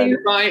goodbye too.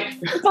 Bye.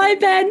 Bye,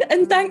 Ben.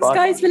 And thanks,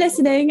 guys, for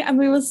listening. And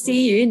we will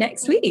see you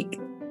next week.